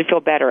actually started to feel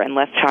better and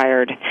less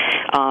tired.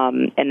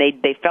 And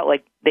they felt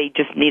like they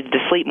just needed to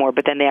sleep more,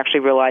 but then they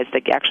actually realized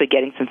that actually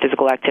getting some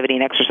physical activity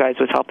and exercise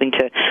was helping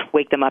to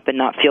wake them up and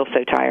not feel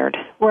so tired.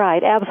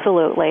 Right,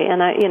 absolutely.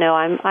 And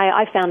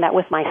I found that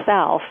with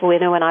myself.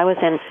 When I was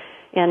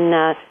in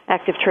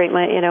active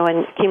treatment,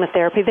 and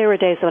chemotherapy, there were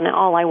days when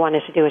all I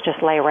wanted to do was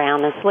just lay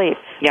around and sleep.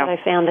 Yeah. But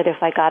I found that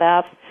if I got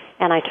up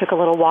and I took a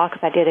little walk,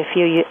 if I did a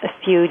few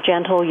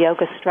gentle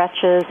yoga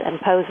stretches and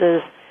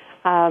poses,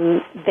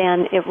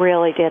 then it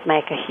really did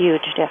make a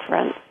huge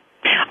difference.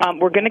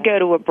 We're going to go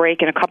to a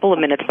break in a couple of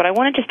minutes, but I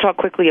want to just talk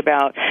quickly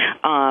about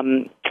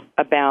caregivers.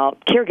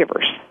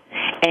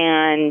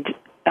 And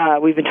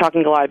we've been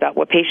talking a lot about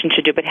what patients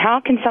should do, but how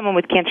can someone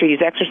with cancer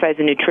use exercise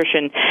and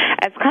nutrition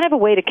as kind of a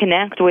way to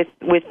connect with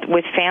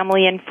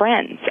family and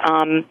friends?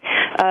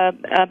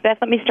 Beth,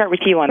 let me start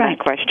with you on that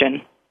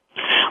question.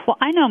 Well,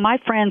 I know my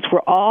friends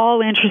were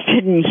all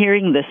interested in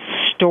hearing the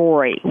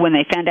story when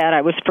they found out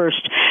I was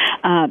first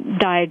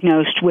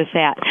diagnosed with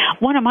that.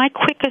 One of my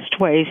quickest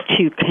ways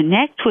to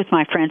connect with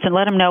my friends and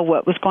let them know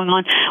what was going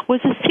on was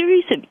a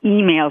series of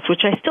emails,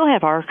 which I still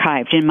have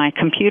archived in my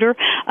computer.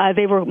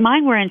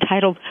 Mine were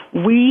entitled,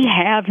 "We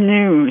Have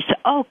News."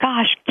 Oh,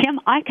 gosh, Kim,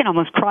 I can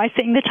almost cry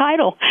saying the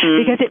title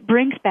because it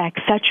brings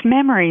back such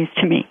memories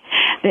to me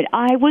that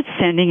I was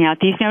sending out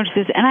these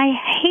notices, and I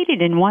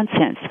hated in one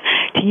sense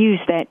to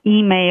use that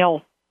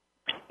email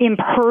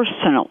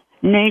impersonal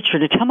nature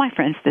to tell my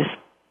friends this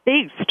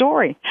big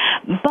story,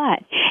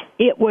 but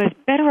it was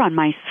better on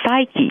my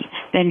psyche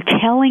than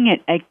telling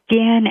it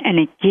again and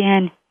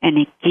again and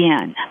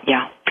again.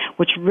 Yeah.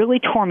 Which really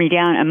tore me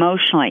down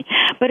emotionally.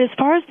 But as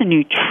far as the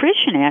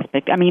nutrition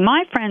aspect, I mean,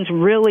 my friends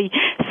really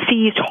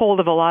seized hold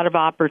of a lot of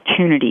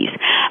opportunities.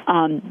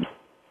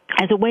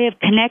 As a way of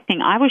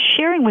connecting, I was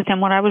sharing with them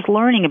what I was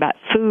learning about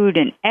food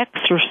and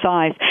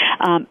exercise,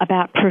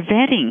 about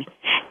preventing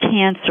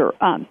cancer.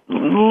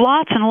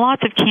 Lots and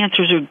lots of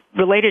cancers are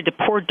related to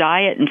poor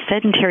diet and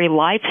sedentary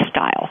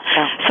lifestyle.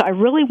 Yeah. So I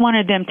really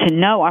wanted them to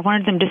know. I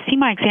wanted them to see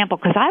my example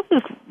because I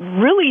was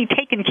really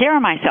taking care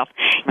of myself,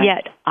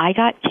 yet I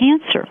got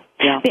cancer.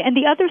 Yeah. And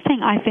the other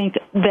thing I think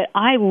that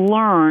I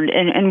learned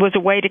and was a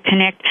way to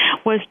connect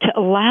was to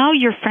allow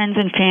your friends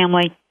and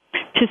family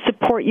to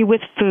support you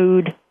with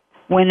food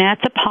when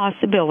that's a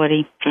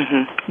possibility,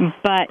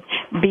 but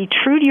be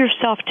true to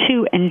yourself,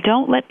 too, and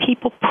don't let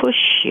people push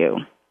you.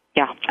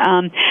 Yeah.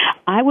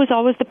 I was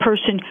always the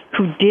person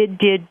who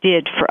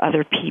did for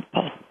other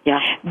people.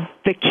 Yeah.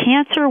 The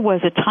cancer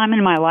was a time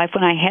in my life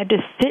when I had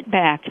to sit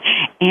back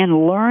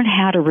and learn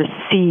how to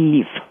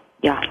receive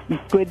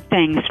good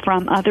things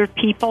from other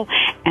people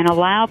and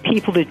allow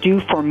people to do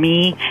for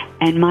me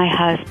and my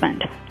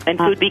husband. And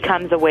food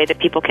becomes a way that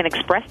people can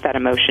express that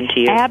emotion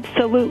to you.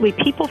 Absolutely.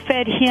 People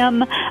fed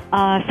him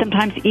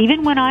sometimes,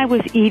 even when I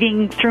was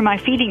eating through my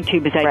feeding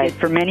tube, as I did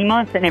for many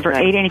months. I never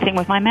ate anything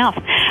with my mouth.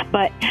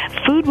 But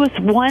food was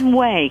one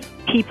way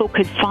people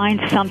could find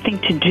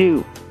something to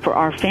do for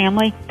our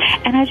family.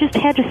 And I just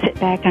had to sit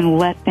back and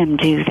let them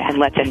do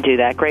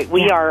that. Great.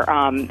 We are,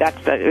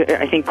 that's,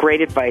 I think,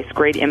 great advice,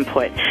 great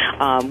input.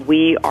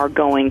 We are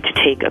going to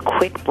take a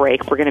quick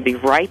break. We're going to be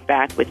right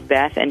back with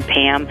Beth and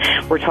Pam.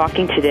 We're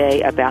talking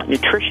today about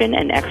nutrition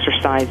and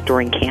exercise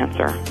during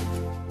cancer.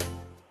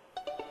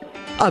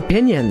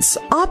 Opinions,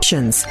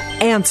 options,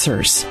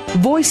 answers.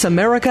 Voice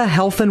America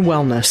Health and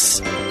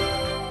Wellness.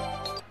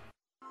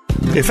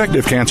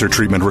 Effective cancer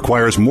treatment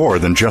requires more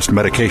than just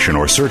medication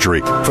or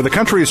surgery. For the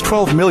country's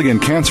 12 million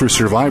cancer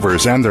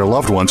survivors and their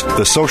loved ones,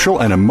 the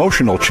social and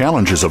emotional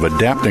challenges of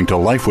adapting to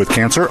life with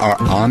cancer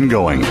are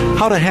ongoing.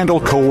 How to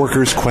handle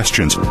coworkers'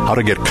 questions, how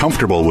to get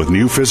comfortable with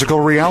new physical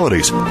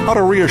realities, how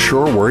to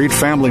reassure worried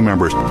family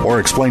members,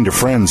 or explain to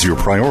friends your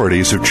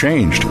priorities have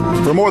changed.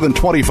 For more than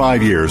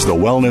 25 years, the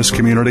wellness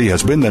community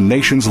has been the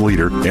nation's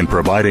leader in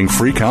providing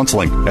free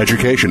counseling,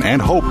 education,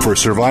 and hope for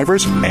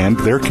survivors and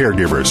their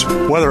caregivers.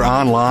 Whether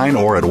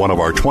online or at one of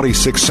our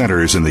 26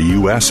 centers in the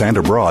U.S. and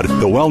abroad,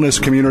 the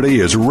wellness community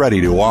is ready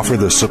to offer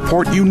the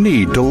support you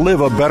need to live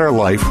a better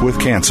life with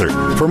cancer.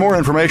 For more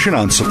information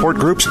on support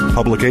groups,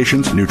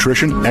 publications,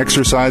 nutrition,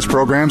 exercise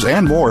programs,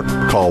 and more,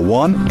 call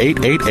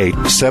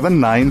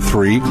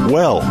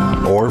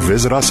 1-888-793-WELL or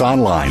visit us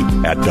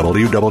online at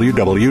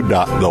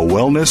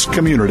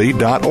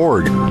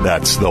www.thewellnesscommunity.org.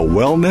 That's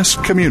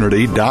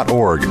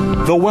thewellnesscommunity.org.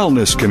 The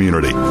Wellness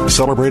Community,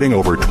 celebrating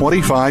over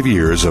 25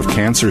 years of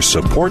cancer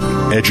support,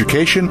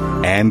 education,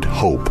 and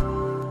hope.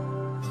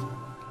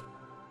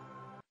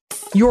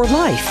 Your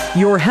life,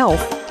 your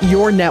health,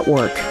 your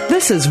network.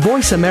 This is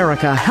Voice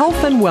America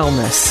Health and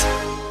Wellness.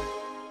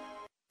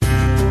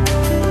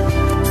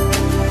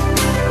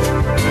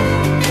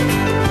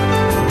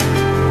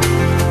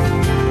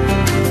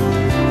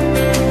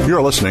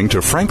 You're listening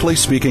to Frankly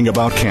Speaking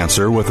About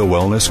Cancer with the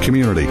Wellness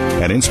Community,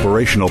 an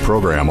inspirational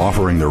program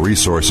offering the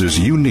resources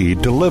you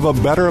need to live a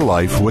better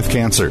life with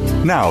cancer.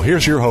 Now,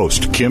 here's your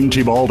host, Kim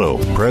Tibaldo,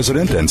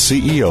 President and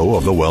CEO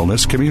of the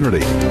Wellness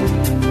Community.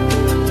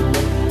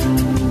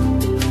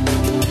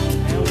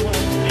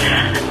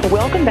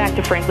 Welcome back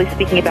to Frankly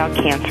Speaking About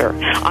Cancer.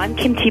 I'm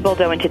Kim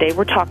Tibaldo, and today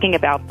we're talking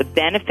about the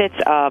benefits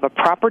of a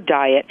proper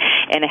diet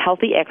and a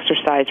healthy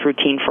exercise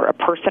routine for a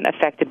person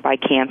affected by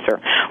cancer.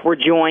 We're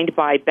joined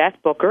by Beth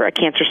Booker, a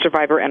cancer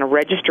survivor and a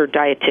registered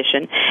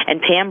dietitian, and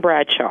Pam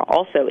Bradshaw,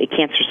 also a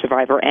cancer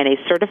survivor and a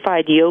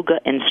certified yoga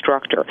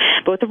instructor.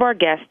 Both of our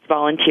guests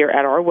volunteer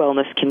at our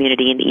wellness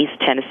community in East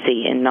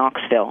Tennessee in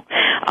Knoxville.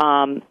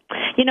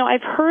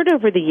 I've heard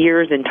over the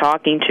years in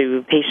talking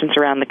to patients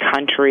around the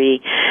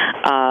country,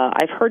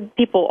 I've heard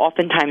people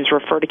oftentimes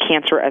refer to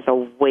cancer as a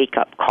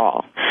wake-up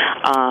call,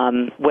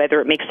 whether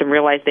it makes them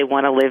realize they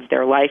want to live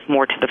their life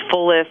more to the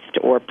fullest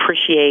or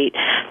appreciate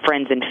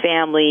friends and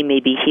family,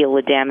 maybe heal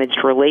a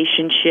damaged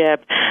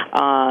relationship,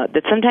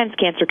 that sometimes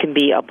cancer can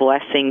be a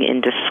blessing in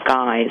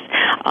disguise.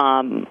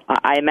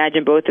 I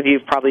imagine both of you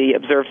have probably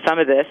observed some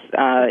of this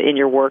in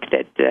your work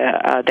that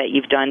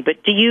you've done,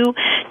 but do you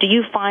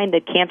find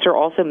that cancer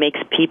also makes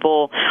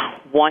people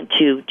want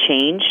to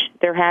change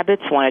their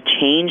habits, want to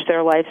change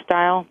their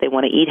lifestyle? They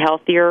want to eat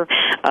healthier,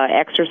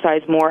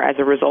 exercise more as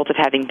a result of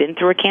having been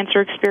through a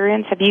cancer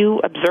experience. Have you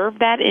observed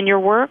that in your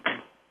work?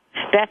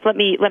 Beth, let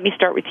me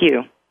start with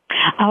you.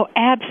 Oh,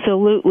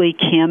 absolutely,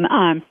 Kim.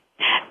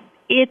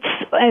 It's,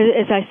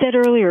 as I said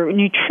earlier,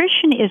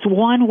 nutrition is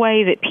one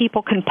way that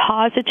people can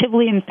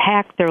positively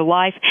impact their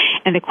life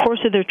and the course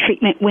of their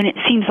treatment when it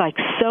seems like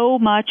so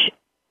much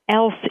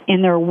else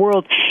in their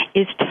world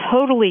is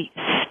totally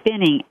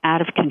spinning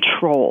out of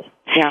control.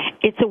 Yeah.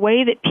 It's a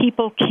way that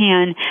people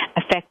can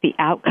affect the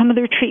outcome of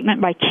their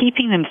treatment by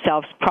keeping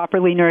themselves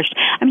properly nourished.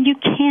 I mean, you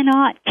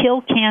cannot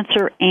kill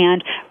cancer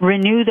and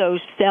renew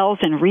those cells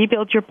and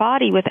rebuild your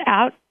body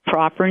without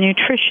proper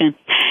nutrition.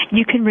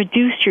 You can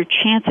reduce your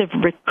chance of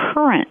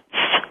recurrence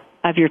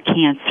of your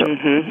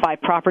cancer by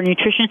proper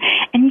nutrition,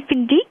 and you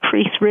can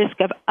decrease risk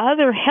of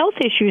other health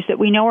issues that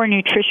we know are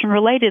nutrition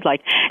related,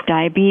 like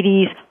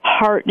diabetes,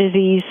 heart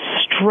disease,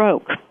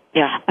 stroke.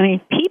 Yeah. I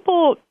mean,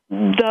 people,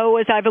 though,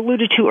 as I've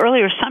alluded to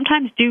earlier,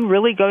 sometimes do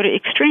really go to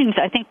extremes.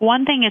 I think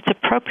one thing it's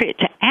appropriate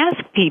to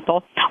ask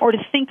people or to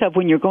think of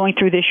when you're going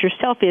through this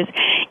yourself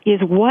is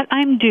what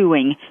I'm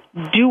doing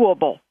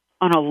doable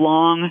on a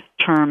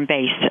long-term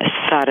basis?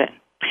 Got it.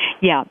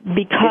 Yeah,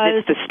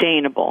 because... Is it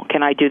sustainable?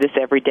 Can I do this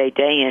every day,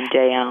 day in,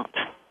 day out?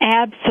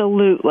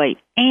 Absolutely.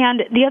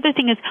 And the other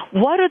thing is,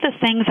 what are the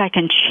things I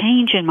can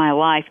change in my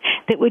life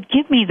that would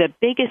give me the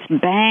biggest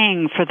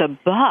bang for the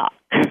buck?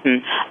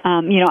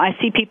 I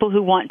see people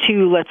who want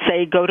to, let's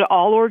say, go to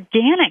all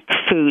organic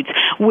foods,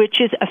 which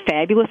is a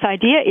fabulous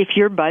idea if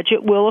your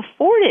budget will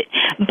afford it.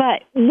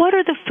 But what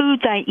are the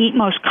foods I eat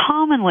most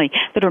commonly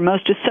that are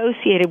most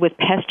associated with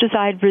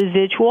pesticide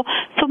residual?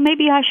 So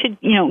maybe I should,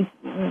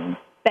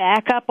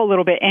 back up a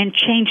little bit and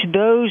change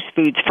those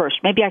foods first.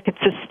 Maybe I could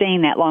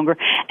sustain that longer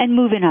and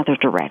move in other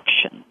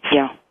directions.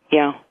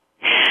 Yeah.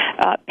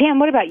 Pam,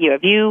 what about you?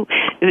 Have you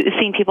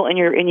seen people in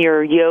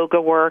your yoga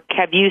work?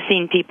 Have you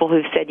seen people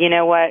who've said, you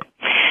know what,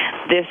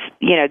 this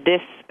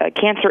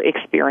cancer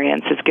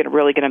experience is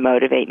really going to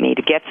motivate me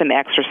to get some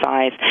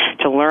exercise,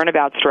 to learn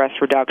about stress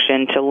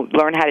reduction, to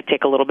learn how to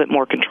take a little bit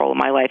more control of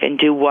my life and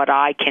do what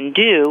I can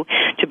do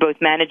to both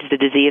manage the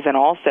disease and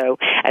also,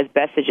 as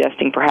Beth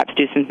suggesting, perhaps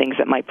do some things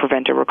that might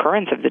prevent a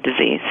recurrence of the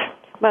disease?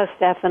 Most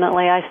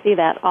definitely. I see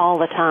that all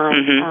the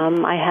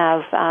time. I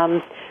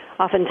have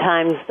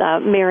oftentimes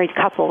married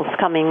couples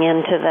coming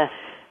into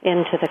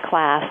the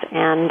class,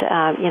 and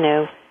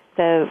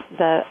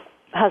the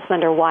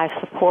husband or wife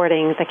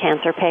supporting the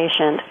cancer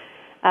patient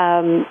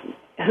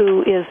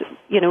who is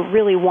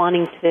really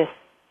wanting to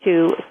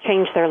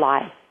change their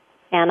lives,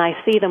 and I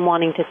see them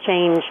wanting to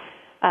change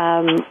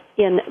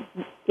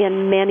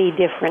in many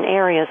different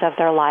areas of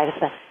their lives.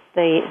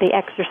 The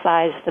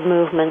exercise, the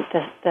movement,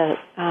 the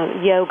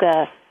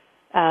yoga,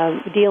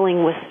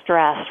 dealing with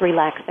stress,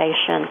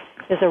 relaxation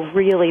is a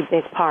really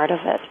big part of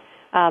it.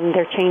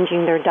 They're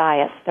changing their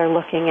diets. They're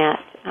looking at,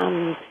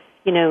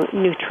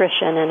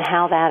 nutrition and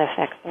how that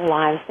affects their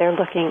lives. They're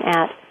looking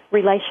at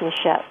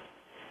relationships.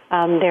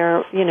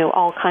 They're,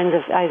 all kinds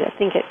of, I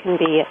think it can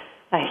be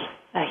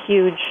a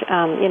huge,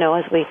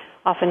 as we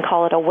often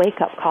call it, a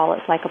wake-up call.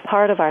 It's like a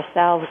part of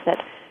ourselves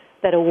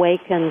that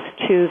awakens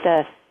to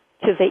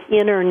the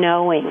inner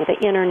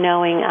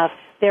knowing of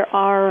there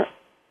are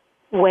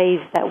ways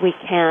that we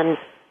can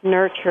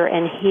nurture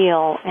and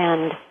heal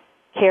and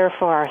care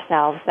for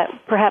ourselves that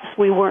perhaps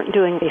we weren't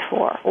doing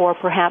before, or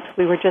perhaps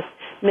we were just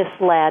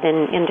misled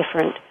in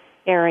different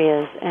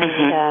areas.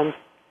 And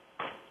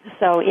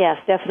so, yes,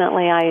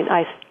 definitely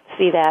I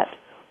see that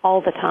all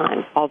the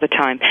time. All the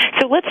time.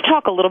 So let's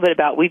talk a little bit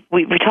about, we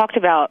talked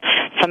about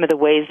some of the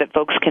ways that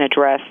folks can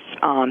address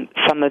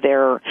some of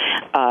their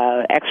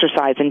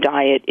exercise and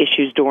diet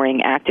issues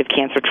during active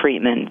cancer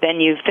treatment. Then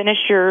you finish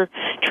your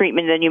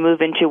treatment, then you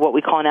move into what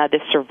we call now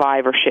this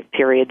survivorship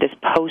period, this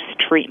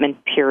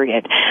post-treatment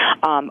period.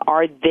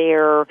 Are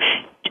there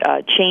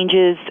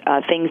changes,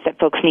 things that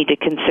folks need to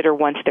consider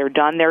once they're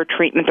done their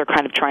treatment? They're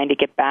kind of trying to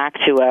get back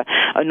to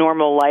a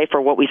normal life,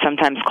 or what we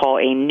sometimes call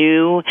a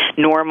new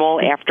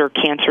normal after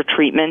cancer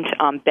treatment.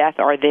 Beth,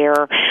 are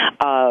there,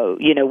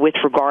 with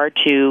regard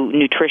to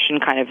nutrition,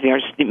 kind of,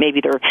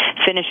 maybe they're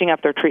finishing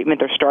up their treatment,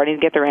 they're starting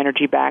to get their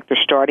energy back,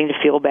 they're starting to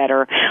feel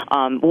better.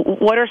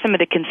 What are some of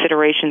the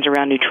considerations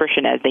around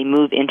nutrition as they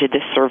move into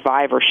this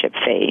survivorship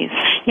phase?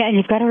 Yeah, and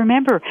you've got to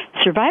remember,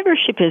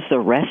 survivorship is the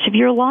rest of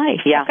your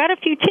life. Yeah. I've got a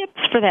few tips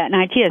for that and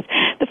ideas.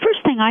 The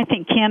first thing I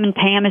think, Kim and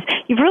Pam, is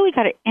you've really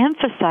got to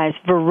emphasize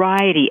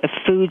variety of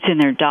foods in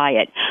their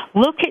diet.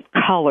 Look at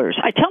colors.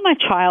 I tell my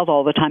child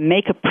all the time,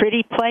 make a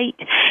pretty plate,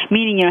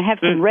 meaning, have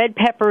some red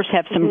peppers,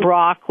 have some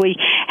broccoli,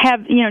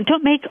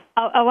 don't make,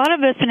 a lot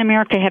of us in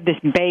America have this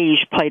beige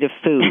plate of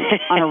food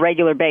on a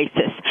regular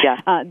basis.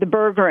 Yeah. The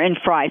burger and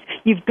fries.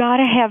 You've got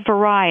to have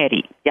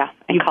variety. Yeah,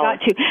 and You've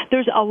got to.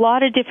 There's a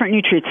lot of different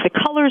nutrients. The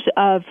colors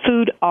of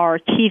food are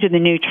key to the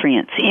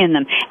nutrients in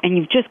them, and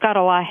you've just got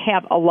to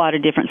have a lot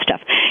of different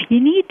stuff. You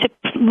need to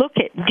look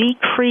at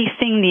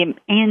decreasing the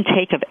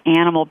intake of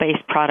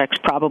animal-based products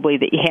probably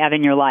that you have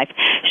in your life.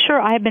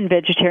 Sure, I've been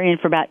vegetarian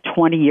for about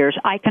 20 years.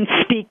 I can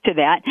speak to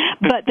that.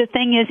 But the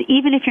thing is,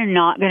 even if you're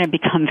not going to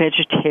become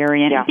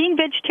vegetarian, being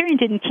vegetarian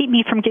didn't keep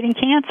me from getting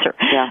cancer.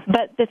 Yeah.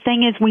 But the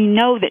thing is, we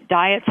know that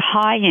diets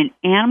high in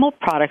animal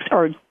products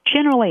are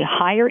generally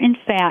higher in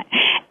fat,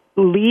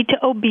 lead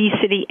to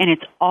obesity, and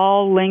it's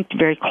all linked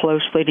very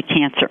closely to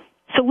cancer.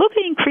 So look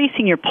at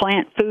increasing your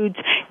plant foods,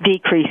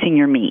 decreasing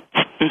your meats.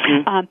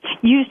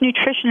 Use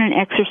nutrition and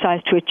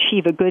exercise to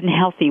achieve a good and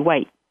healthy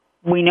weight.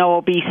 We know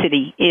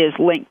obesity is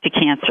linked to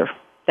cancer.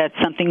 That's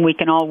something we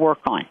can all work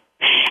on.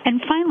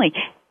 And finally,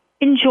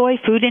 enjoy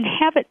food and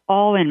have it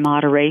all in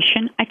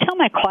moderation. I tell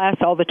my class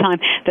all the time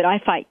that I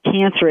fight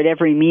cancer at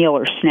every meal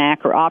or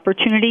snack or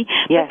opportunity,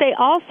 yes. but they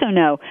also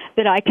know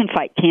that I can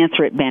fight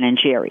cancer at Ben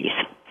 & Jerry's.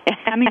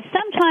 I mean,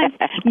 sometimes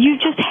you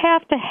just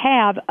have to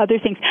have other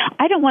things.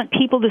 I don't want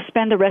people to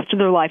spend the rest of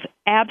their life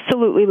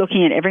absolutely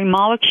looking at every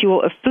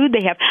molecule of food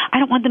they have. I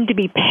don't want them to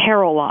be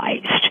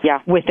paralyzed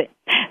with it.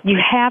 You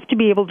have to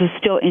be able to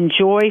still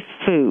enjoy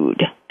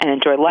food. And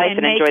enjoy life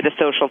and enjoy the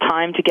social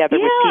time together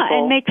with people. Yeah,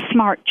 and make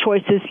smart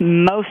choices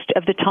most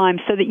of the time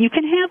so that you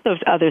can have those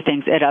other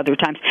things at other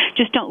times.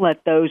 Just don't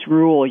let those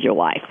rule your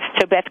life.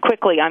 So, Beth,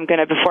 quickly,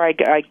 before I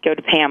go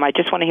to Pam, I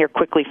just want to hear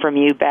quickly from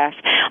you, Beth.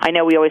 I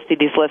know we always see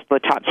these lists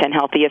of the top 10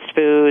 healthiest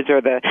foods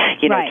or the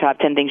top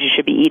 10 things you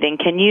should be eating.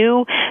 Can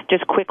you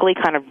just quickly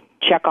kind of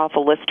check off a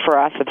list for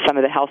us of some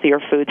of the healthier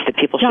foods that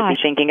people should be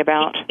thinking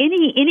about?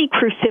 Any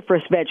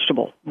cruciferous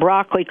vegetable,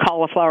 broccoli,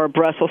 cauliflower,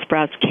 Brussels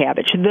sprouts,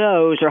 cabbage,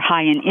 those are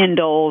high in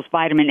indoles,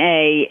 vitamin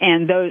A,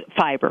 and those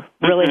fiber,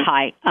 really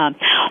high.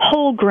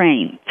 Whole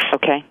grains.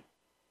 Okay.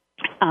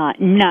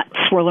 Nuts.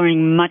 We're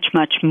learning much,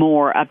 much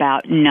more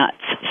about nuts.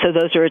 So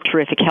those are a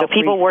terrific health. So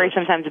people worry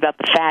sometimes about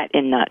the fat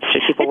in nuts.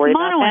 Should people worry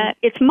about that?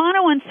 It's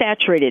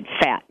monounsaturated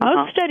fat.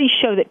 Most studies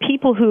show that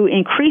people who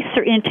increase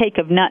their intake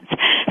of nuts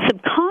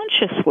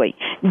subconsciously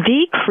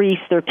decrease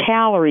their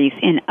calories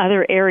in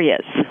other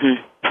areas,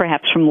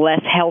 perhaps from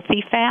less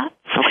healthy fats.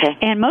 Okay.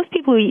 And most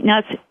people who eat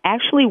nuts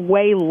actually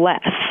weigh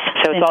less.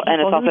 So it's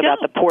also about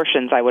the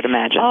portions, I would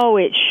imagine. Oh,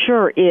 it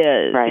sure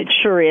is. Right. It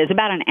sure is.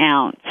 About an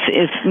ounce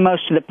is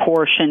most of the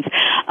portions.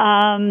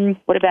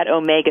 What about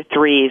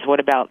omega-3s?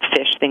 What about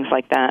fish, things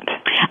like that?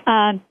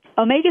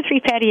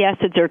 Omega-3 fatty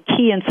acids are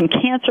key in some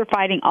cancer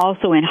fighting,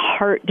 also in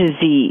heart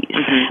disease.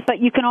 But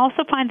you can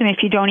also find them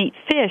if you don't eat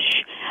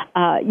fish.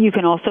 You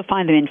can also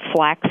find them in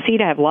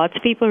flaxseed. I have lots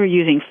of people who are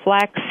using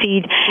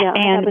flaxseed,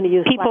 and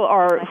people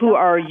who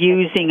are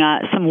using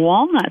some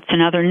walnuts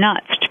and other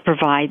nuts to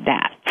provide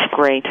that.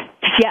 Great.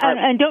 Yeah,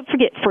 and don't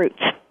forget fruits.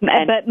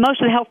 But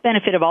most of the health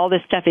benefit of all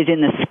this stuff is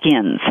in the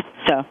skins.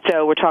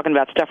 So we're talking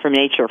about stuff from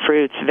nature,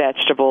 fruits,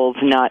 vegetables,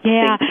 nuts.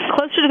 Yeah,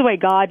 closer to the way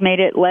God made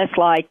it, less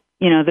like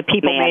the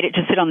people made it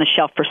to sit on the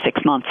shelf for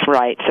 6 months.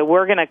 Right. So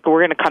we're gonna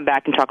come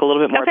back and talk a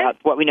little bit more about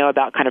what we know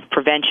about kind of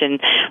prevention,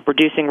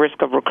 reducing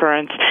risk of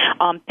recurrence.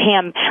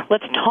 Pam,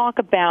 let's talk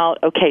about.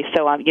 Okay,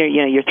 so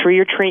you're through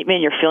your treatment.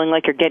 You're feeling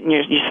like you're getting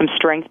some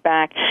strength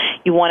back.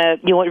 You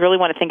really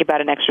want to think about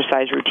an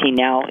exercise routine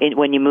now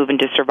when you move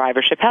into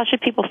survivorship. How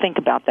should people think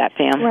about that,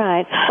 Pam?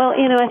 Right. Well,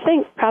 I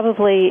think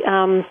probably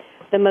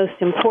the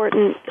most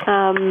important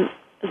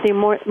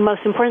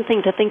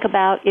thing to think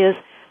about is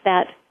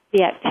that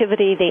the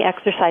activity, the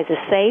exercise is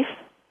safe,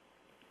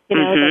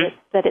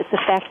 that it's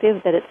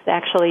effective, that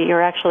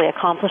you're actually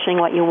accomplishing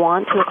what you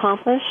want to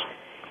accomplish,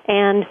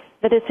 and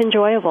that it's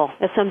enjoyable.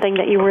 It's something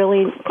that you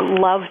really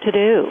love to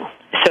do.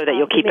 So that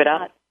you'll keep it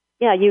up?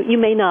 You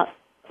may not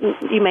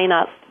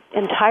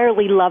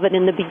entirely love it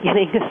in the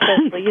beginning,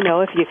 especially,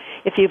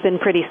 if you've been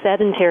pretty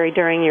sedentary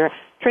during your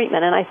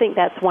treatment. And I think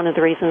that's one of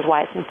the reasons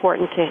why it's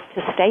important to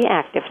stay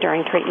active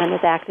during treatment, as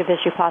active as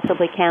you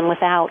possibly can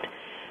without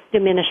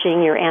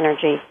diminishing your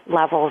energy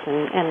levels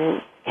and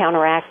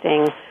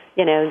counteracting,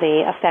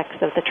 the effects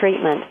of the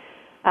treatment.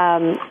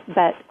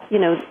 But,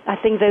 I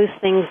think those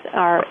things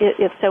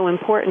it's so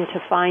important to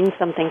find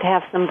something, to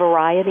have some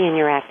variety in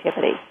your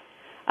activity.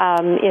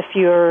 If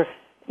you're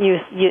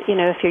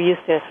if you're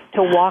used to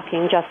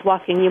walking, just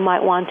walking, you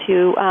might want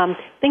to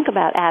think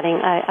about adding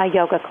a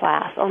yoga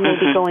class or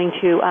maybe going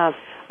to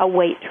a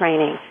weight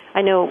training.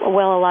 I know,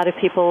 a lot of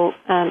people,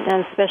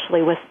 and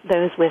especially with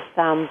those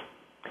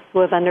who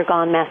have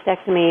undergone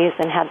mastectomies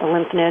and had the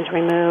lymph nodes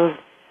removed,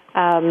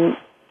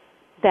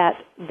 that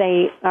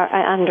they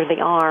are under the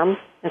arm,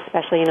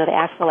 especially, the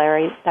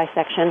axillary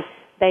dissection,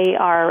 they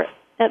are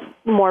at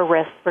more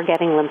risk for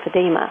getting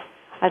lymphedema.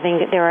 I think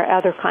that there are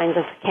other kinds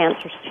of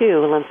cancers,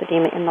 too,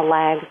 lymphedema in the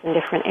legs and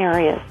different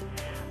areas.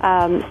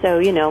 I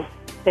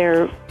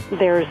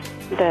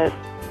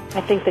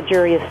think the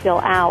jury is still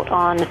out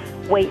on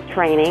weight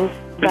training,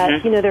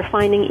 but, they're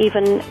finding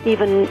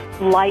even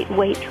light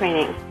weight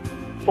training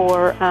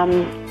for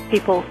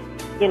people,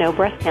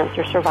 breast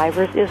cancer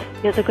survivors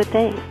is a good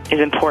thing. Is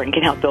important,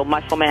 can help build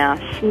muscle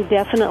mass.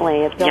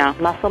 Definitely. It builds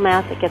muscle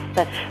mass. It gets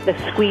the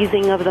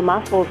squeezing of the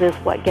muscles is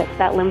what gets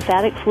that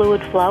lymphatic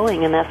fluid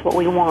flowing, and that's what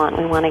we want.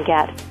 We want to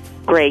get.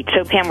 Great.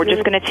 So, Pam, we're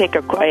just going to take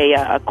a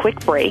quick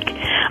break.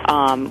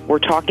 We're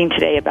talking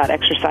today about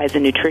exercise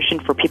and nutrition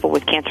for people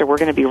with cancer. We're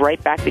going to be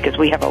right back because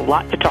we have a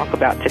lot to talk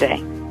about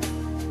today.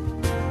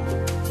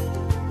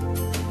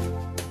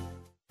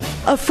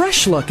 A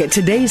fresh look at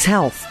today's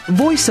health.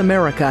 Voice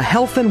America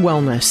Health and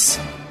Wellness.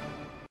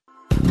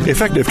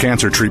 Effective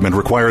cancer treatment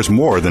requires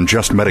more than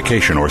just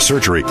medication or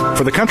surgery.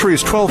 For the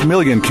country's 12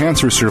 million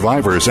cancer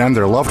survivors and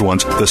their loved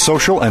ones, the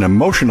social and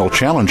emotional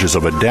challenges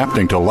of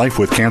adapting to life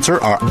with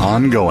cancer are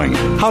ongoing.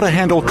 How to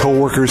handle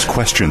coworkers'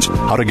 questions,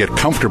 how to get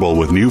comfortable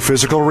with new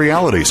physical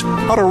realities,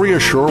 how to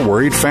reassure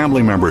worried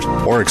family members,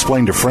 or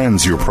explain to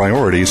friends your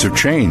priorities have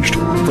changed.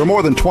 For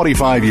more than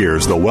 25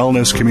 years, the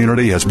wellness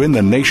community has been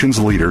the nation's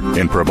leader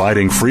in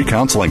providing free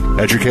counseling,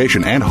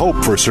 education, and hope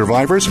for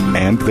survivors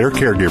and their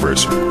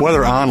caregivers.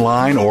 Whether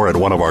online or at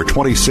one of our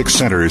 26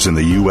 centers in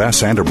the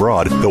U.S. and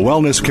abroad, the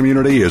wellness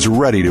community is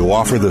ready to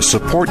offer the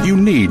support you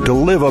need to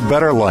live a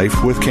better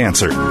life with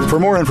cancer. For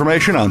more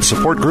information on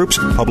support groups,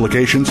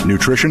 publications,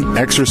 nutrition,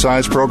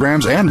 exercise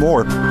programs, and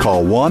more,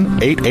 call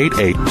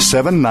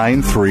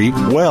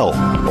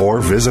 1-888-793-WELL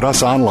or visit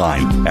us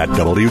online at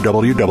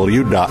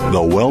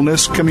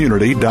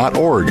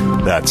www.thewellnesscommunity.org.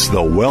 That's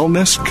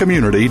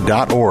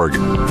thewellnesscommunity.org.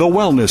 The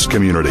Wellness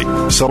Community,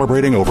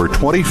 celebrating over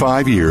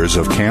 25 years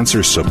of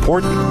cancer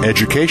support,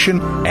 education,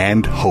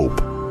 and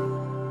hope.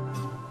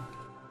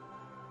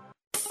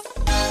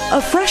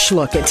 A fresh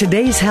look at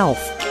today's health.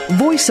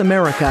 Voice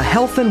America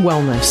Health and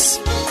Wellness.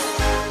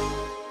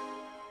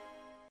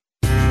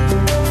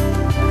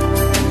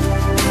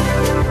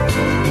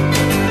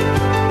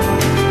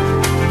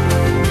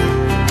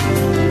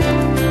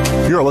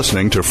 You're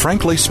listening to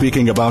Frankly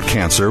Speaking About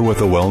Cancer with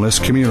the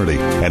Wellness Community,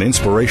 an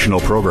inspirational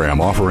program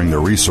offering the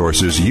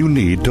resources you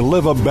need to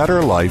live a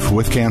better life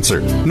with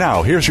cancer.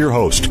 Now, here's your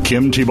host,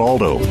 Kim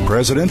Tibaldo,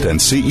 President and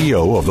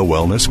CEO of the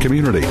Wellness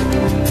Community.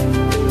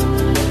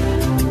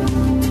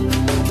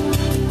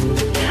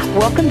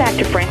 Welcome back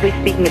to Frankly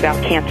Speaking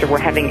About Cancer. We're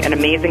having an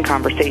amazing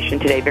conversation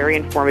today, very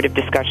informative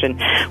discussion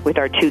with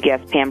our two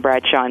guests, Pam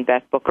Bradshaw and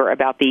Beth Booker,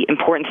 about the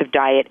importance of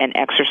diet and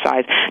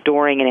exercise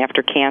during and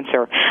after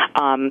cancer.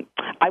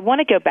 I want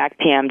to go back,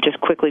 Pam, just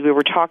quickly. We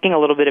were talking a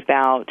little bit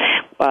about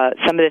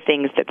some of the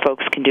things that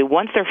folks can do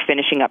once they're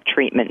finishing up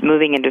treatment,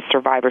 moving into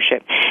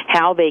survivorship,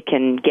 how they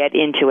can get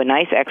into a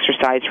nice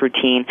exercise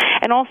routine,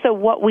 and also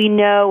what we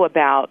know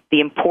about the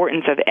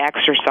importance of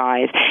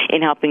exercise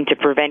in helping to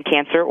prevent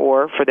cancer,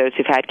 or for those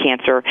who've had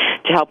cancer,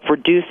 to help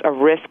reduce a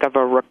risk of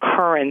a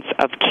recurrence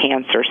of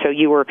cancer. So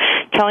you were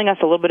telling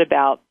us a little bit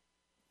about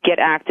get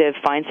active,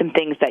 find some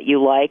things that you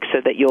like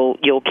so that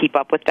you'll keep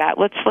up with that.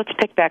 Let's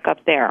pick back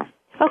up there.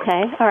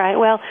 Okay, all right.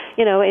 Well,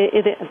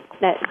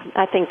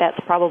 I think that's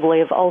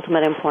probably of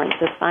ultimate importance,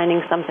 is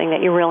finding something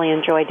that you really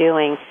enjoy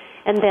doing,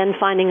 and then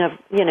finding a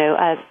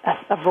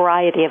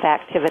variety of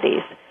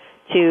activities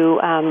to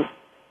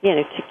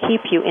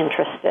keep you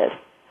interested.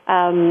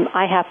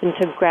 I happen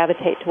to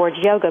gravitate towards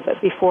yoga, but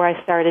before I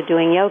started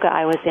doing yoga,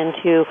 I was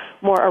into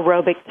more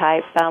aerobic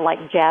type, like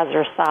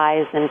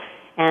jazzercise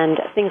and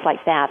things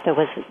like that. There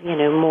was,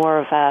 more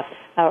of a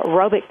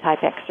aerobic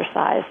type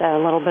exercise, a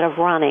little bit of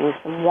running,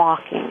 some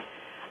walking.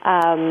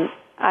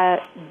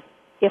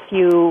 If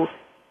you,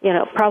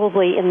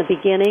 probably in the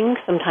beginning,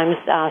 sometimes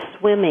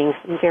swimming,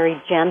 some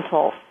very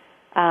gentle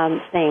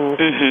things,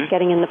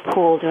 getting in the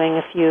pool, doing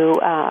a few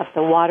of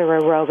the water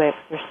aerobics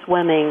or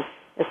swimming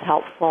is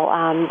helpful.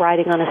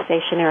 Riding on a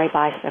stationary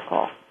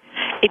bicycle.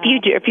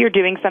 If you're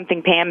doing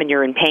something, Pam, and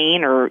you're in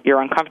pain or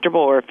you're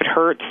uncomfortable or if it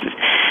hurts,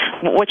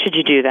 what should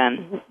you do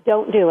then?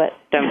 Don't do it.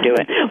 Don't do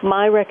it.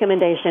 My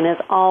recommendation is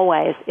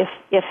always, if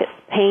it's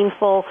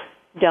painful,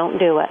 don't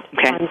do it.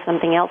 Okay. Find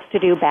something else to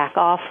do. Back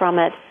off from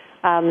it.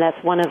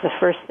 That's one of the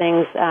first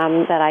things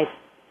that I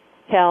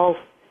tell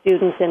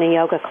students in a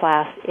yoga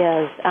class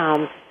is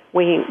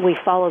we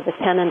follow the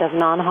tenet of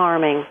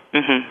non-harming,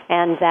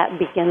 and that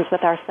begins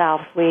with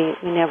ourselves. We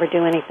never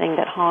do anything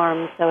that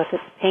harms. So if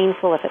it's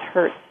painful, if it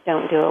hurts,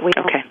 don't do it.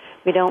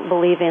 We don't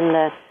believe in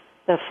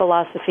the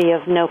philosophy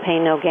of no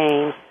pain, no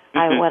gain.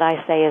 What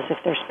I say is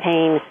if there's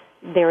pain,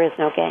 there is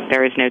no gain.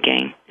 There is no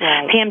gain.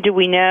 Right. Pam, do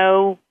we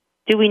know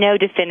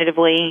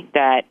definitively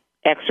that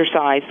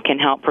exercise can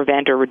help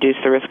prevent or reduce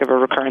the risk of a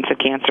recurrence of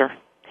cancer?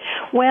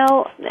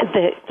 Well,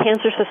 the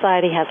Cancer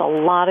Society has a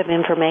lot of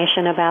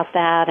information about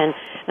that, and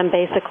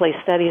basically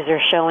studies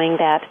are showing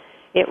that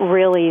it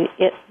really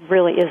is,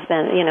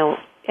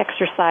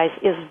 exercise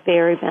is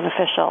very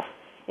beneficial.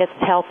 It's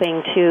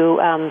helping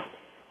to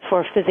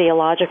for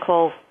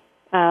physiological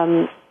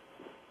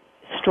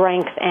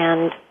strength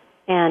and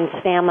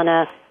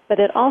stamina, but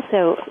it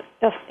also,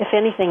 if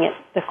anything, it's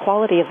the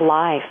quality of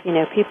life.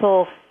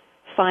 People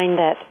find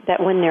that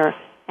when they're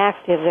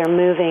active, they're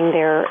moving,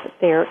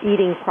 they're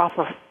eating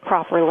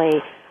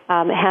properly,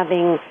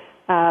 having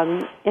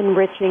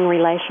enriching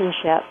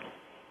relationships.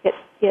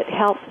 It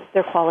helps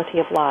their quality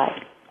of life.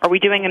 Are we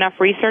doing enough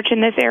research in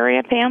this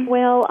area, Pam?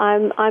 Well,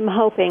 I'm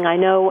hoping. I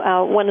know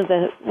one of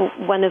the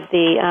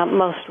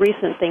most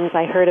recent things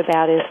I heard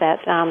about is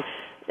that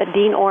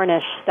Dean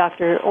Ornish,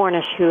 Dr.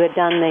 Ornish, who had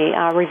done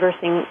the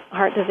reversing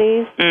heart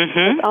disease,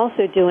 is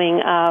also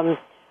doing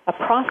a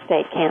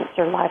prostate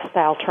cancer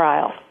lifestyle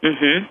trial.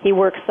 He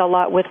works a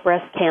lot with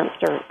breast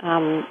cancer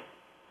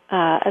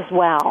as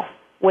well,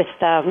 with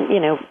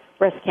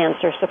breast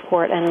cancer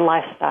support and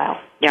lifestyle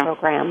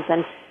programs.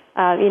 And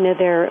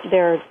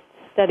there are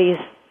studies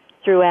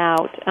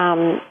throughout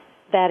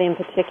that in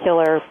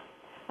particular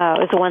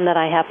was the one that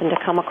I happened to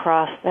come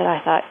across that I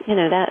thought,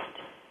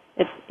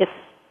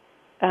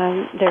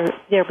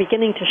 they're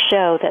beginning to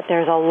show that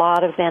there's a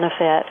lot of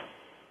benefit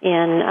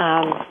in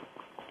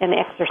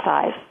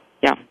exercise.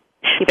 Yeah.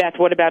 Beth,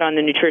 what about on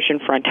the nutrition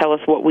front? Tell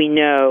us what we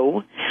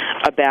know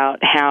about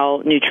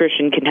how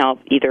nutrition can help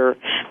either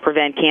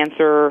prevent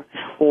cancer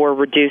or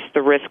reduce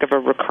the risk of a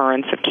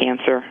recurrence of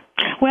cancer.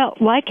 Well,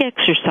 like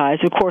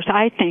exercise, of course,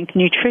 I think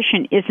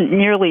nutrition isn't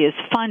nearly as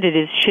funded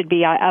as should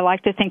be. I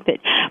like to think that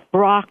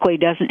broccoli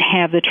doesn't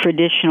have the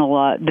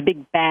traditional, the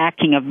big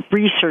backing of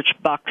research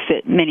bucks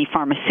that many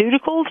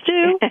pharmaceuticals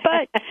do,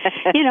 but,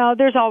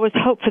 there's always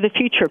hope for the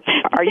future.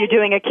 Are you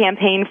doing a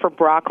campaign for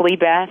broccoli,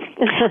 Beth?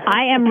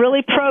 I am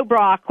really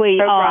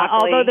pro-broccoli,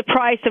 although the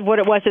price of what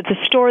it was at the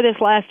store this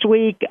last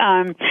week,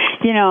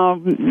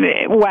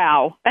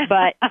 wow.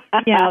 But,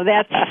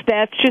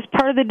 that's just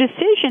part of the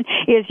decision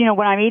is,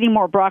 when I'm eating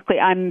more broccoli,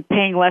 I'm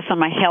paying less on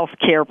my health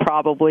care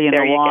probably in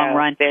the long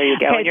run. There you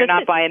go. Okay, and you're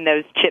not buying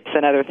those chips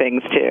and other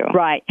things, too.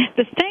 Right.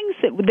 The things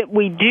that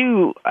we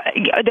do,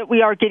 that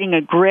we are getting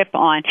a grip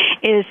on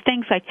is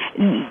things like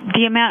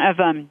the amount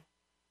of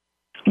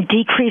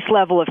decreased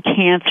level of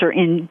cancer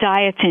in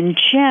diets in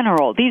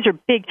general. These are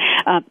big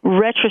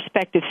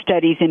retrospective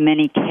studies in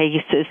many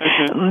cases.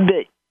 Mm-hmm.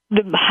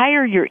 The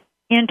higher your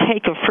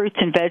intake of fruits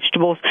and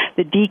vegetables,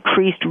 the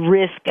decreased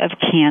risk of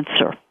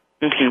cancer.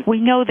 Mm-hmm. We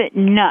know that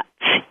nuts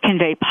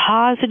convey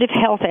positive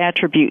health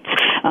attributes,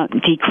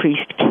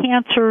 decreased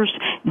cancers,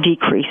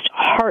 decreased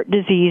heart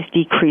disease,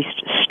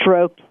 decreased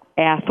stroke,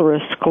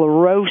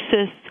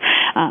 atherosclerosis,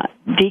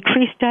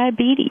 decreased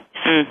diabetes.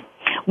 Mm.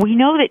 We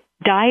know that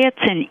diets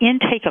and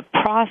intake of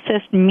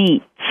processed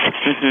meats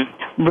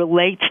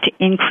relates to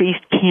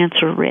increased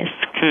cancer risk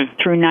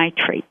through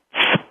nitrates.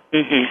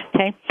 Mm-hmm.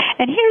 Okay,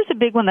 and here's a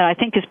big one that I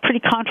think is pretty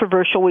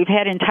controversial. We've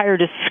had entire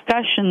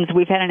discussions.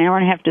 We've had an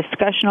hour-and-a-half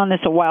discussion on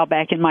this a while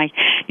back in my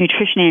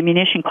nutrition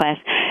ammunition class.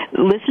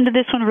 Listen to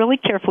this one really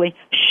carefully.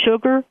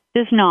 Sugar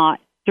does not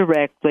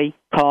directly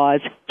cause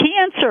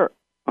cancer.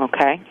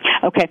 Okay.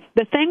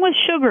 The thing with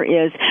sugar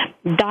is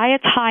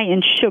diets high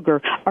in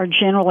sugar are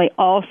generally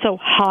also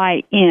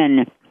high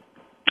in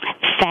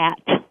fat,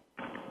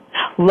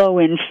 low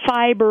in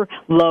fiber,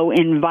 low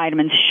in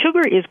vitamins.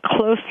 Sugar is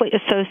closely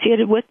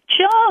associated with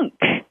junk.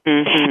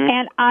 Mm-hmm.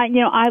 And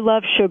I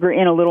love sugar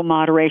in a little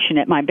moderation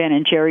at my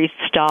Ben & Jerry's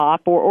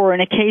stop or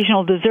an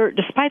occasional dessert,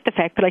 despite the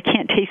fact that I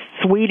can't taste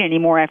sweet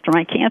anymore after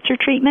my cancer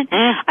treatment.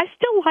 I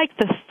still like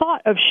the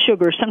thought of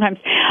sugar sometimes.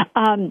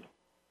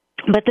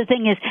 But the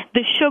thing is,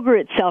 the sugar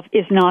itself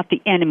is not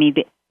the enemy.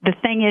 The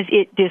thing is,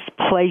 it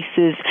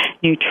displaces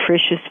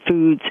nutritious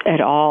foods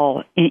at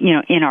all,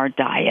 in our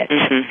diet.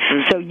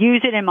 Mm-hmm. So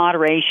use it in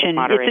moderation.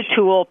 It's a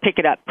tool. Pick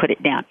it up, put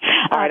it down.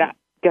 All right.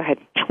 Go ahead.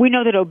 We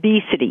know that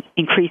obesity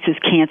increases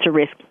cancer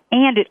risk,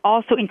 and it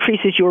also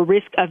increases your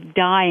risk of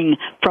dying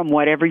from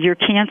whatever your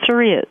cancer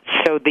is.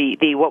 So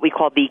the what we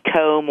call the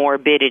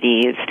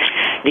comorbidities,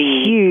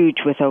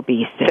 huge with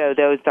obesity. So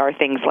those are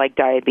things like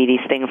diabetes,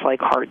 things like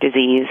heart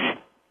disease.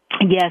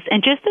 Yes,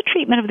 and just the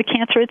treatment of the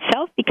cancer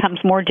itself becomes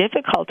more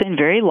difficult in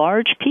very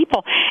large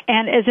people.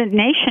 And as a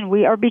nation,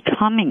 we are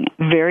becoming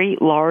very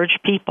large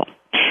people.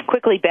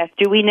 Quickly, Beth,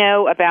 do we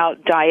know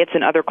about diets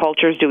in other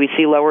cultures? Do we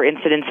see lower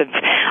incidence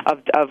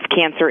of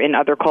cancer in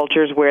other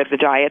cultures where the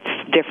diet's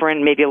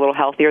different, maybe a little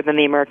healthier than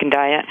the American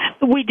diet?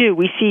 We do.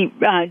 We see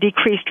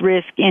decreased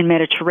risk in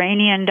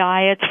Mediterranean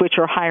diets, which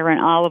are higher in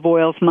olive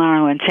oils,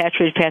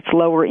 monounsaturated fats,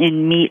 lower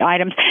in meat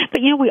items.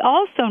 But, we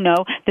also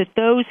know that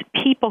those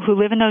people who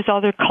live in those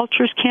other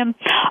cultures, Kim,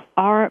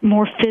 are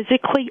more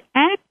physically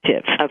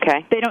active.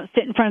 Okay. They don't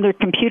sit in front of their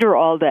computer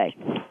all day.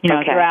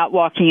 They're out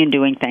walking and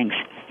doing things.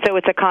 So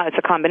it's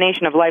a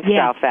combination of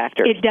lifestyle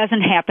factors. It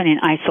doesn't happen in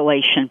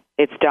isolation.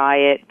 It's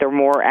diet. They're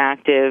more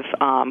active.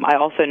 I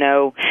also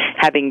know,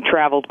 having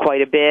traveled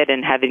quite a bit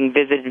and having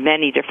visited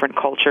many different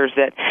cultures,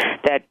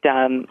 that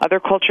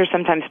other cultures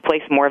sometimes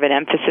place more of an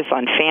emphasis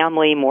on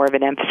family, more of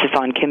an emphasis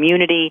on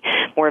community,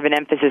 more of an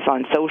emphasis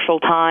on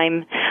social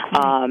time.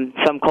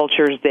 Some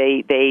cultures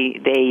they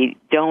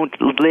don't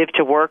live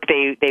to work;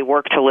 they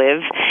work to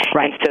live.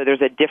 Right. And so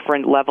there's a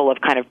different level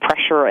of kind of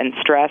pressure and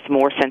stress,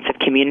 more sense of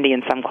community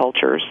in some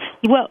cultures.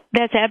 Well,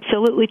 that's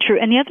absolutely true.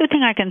 And the other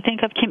thing I can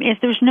think of, Kim, is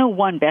there's no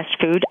one best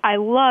food. I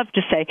love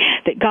to say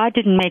that God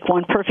didn't make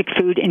one perfect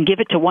food and give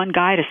it to one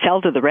guy to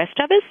sell to the rest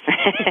of us.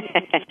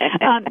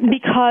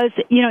 Because,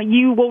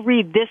 you will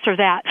read this or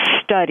that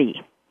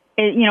study,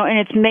 and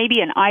it's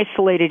maybe an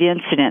isolated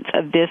incidence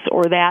of this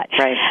or that.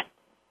 Right.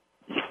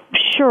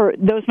 Sure,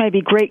 those may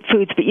be great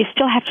foods, but you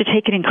still have to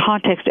take it in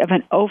context of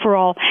an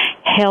overall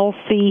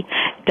healthy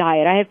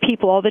diet. I have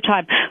people all the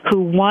time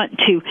who want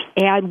to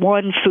add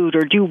one food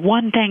or do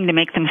one thing to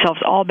make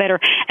themselves all better,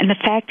 and the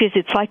fact is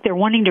it's like they're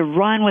wanting to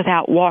run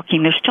without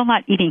walking. They're still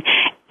not eating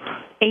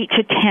 8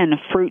 to 10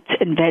 fruits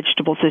and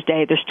vegetables a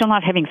day. They're still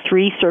not having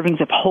 3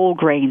 servings of whole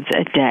grains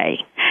a day.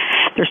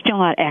 they're still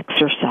not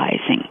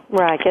exercising.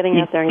 Right, getting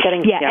out there and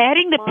getting...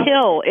 adding the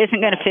pill isn't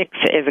going to fix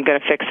it. Isn't going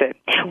to fix it.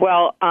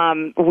 Well,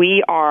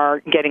 we are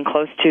getting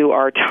close to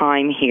our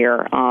time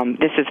here.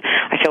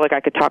 I feel like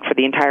I could talk for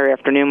the entire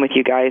afternoon with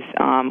you guys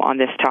on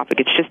this topic.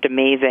 It's just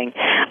amazing.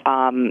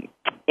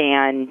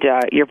 And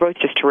you're both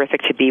just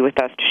terrific to be with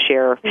us to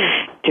share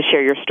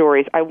your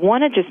stories. I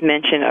want to just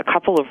mention a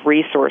couple of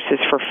resources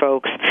for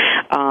folks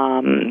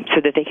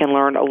so that they can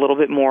learn a little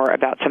bit more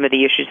about some of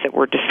the issues that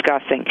we're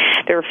discussing.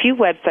 There are a few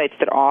websites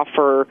that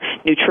offer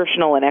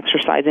nutritional and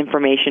exercise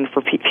information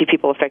for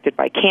people affected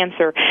by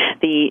cancer.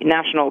 The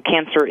National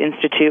Cancer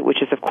Institute,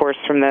 which is, of course,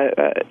 from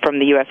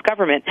the U.S.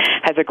 government,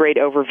 has a great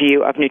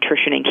overview of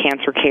nutrition and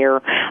cancer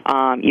care.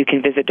 You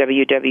can visit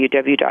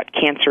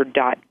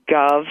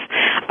www.cancer.gov.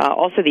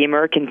 Also, the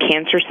American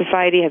Cancer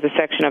Society has a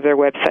section of their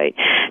website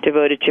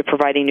devoted to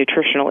providing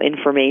nutritional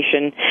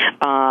information,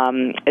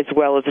 as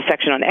well as a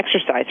section on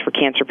exercise for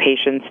cancer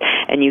patients,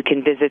 and you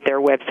can visit their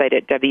website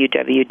at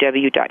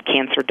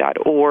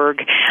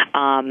www.cancer.org.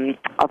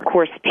 Of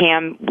course,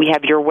 Pam, we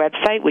have your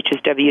website, which is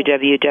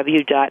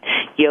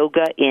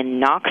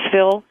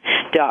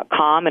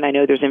www.yogainKnoxville.com, and I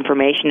know there's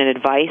information and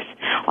advice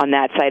on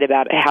that site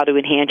about how to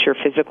enhance your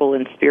physical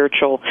and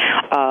spiritual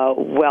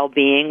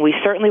well-being. We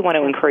certainly want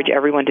to encourage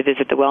everyone to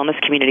visit the Wellness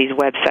Community's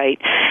website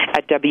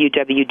at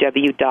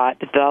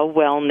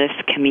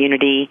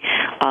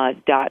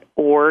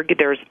www.thewellnesscommunity.org.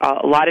 There's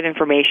a lot of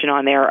information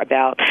on there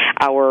about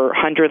our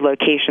 100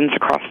 locations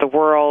across the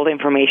world,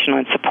 information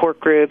on support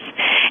groups,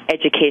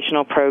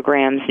 educational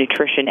programs,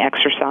 nutrition,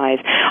 exercise.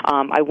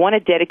 I want to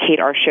dedicate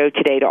our show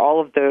today to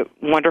all of the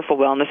wonderful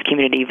Wellness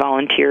Community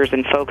volunteers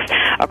and folks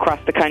across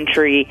the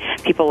country,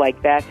 people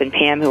like Beth and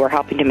Pam who are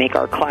helping to make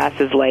our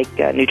classes like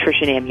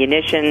Nutrition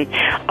Ammunition,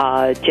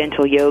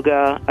 Gentle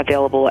Yoga,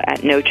 available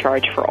at no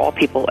charge for all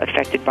people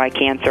affected by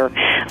cancer.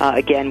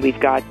 Again, we've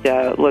got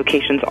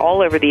locations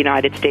all over the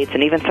United States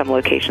and even some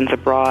locations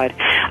abroad.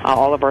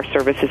 All of our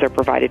services are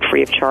provided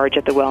free of charge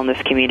at the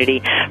Wellness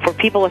Community for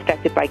people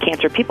affected by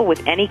cancer, people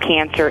with any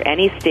cancer,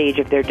 any stage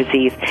of their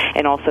disease,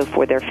 and also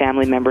for their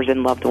family members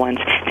and loved ones.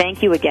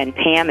 Thank you again,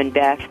 Pam and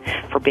Beth,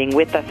 for being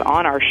with us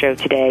on our show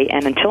today.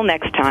 And until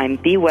next time,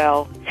 be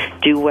well,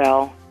 do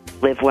well,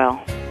 live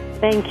well.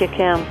 Thank you,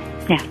 Kim.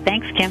 Yeah,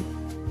 thanks, Kim.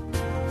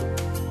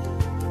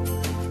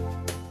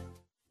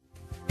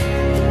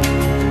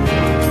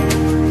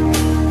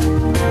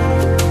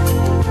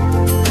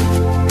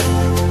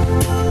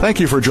 Thank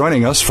you for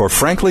joining us for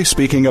Frankly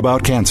Speaking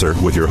About Cancer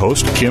with your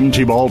host, Kim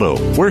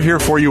Tibaldo. We're here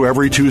for you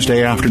every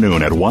Tuesday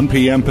afternoon at 1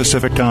 p.m.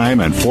 Pacific Time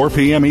and 4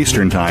 p.m.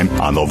 Eastern Time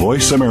on the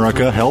Voice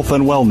America Health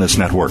and Wellness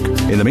Network.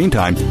 In the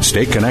meantime,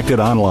 stay connected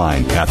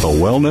online at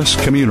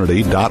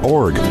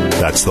thewellnesscommunity.org.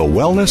 That's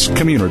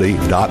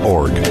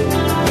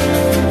thewellnesscommunity.org.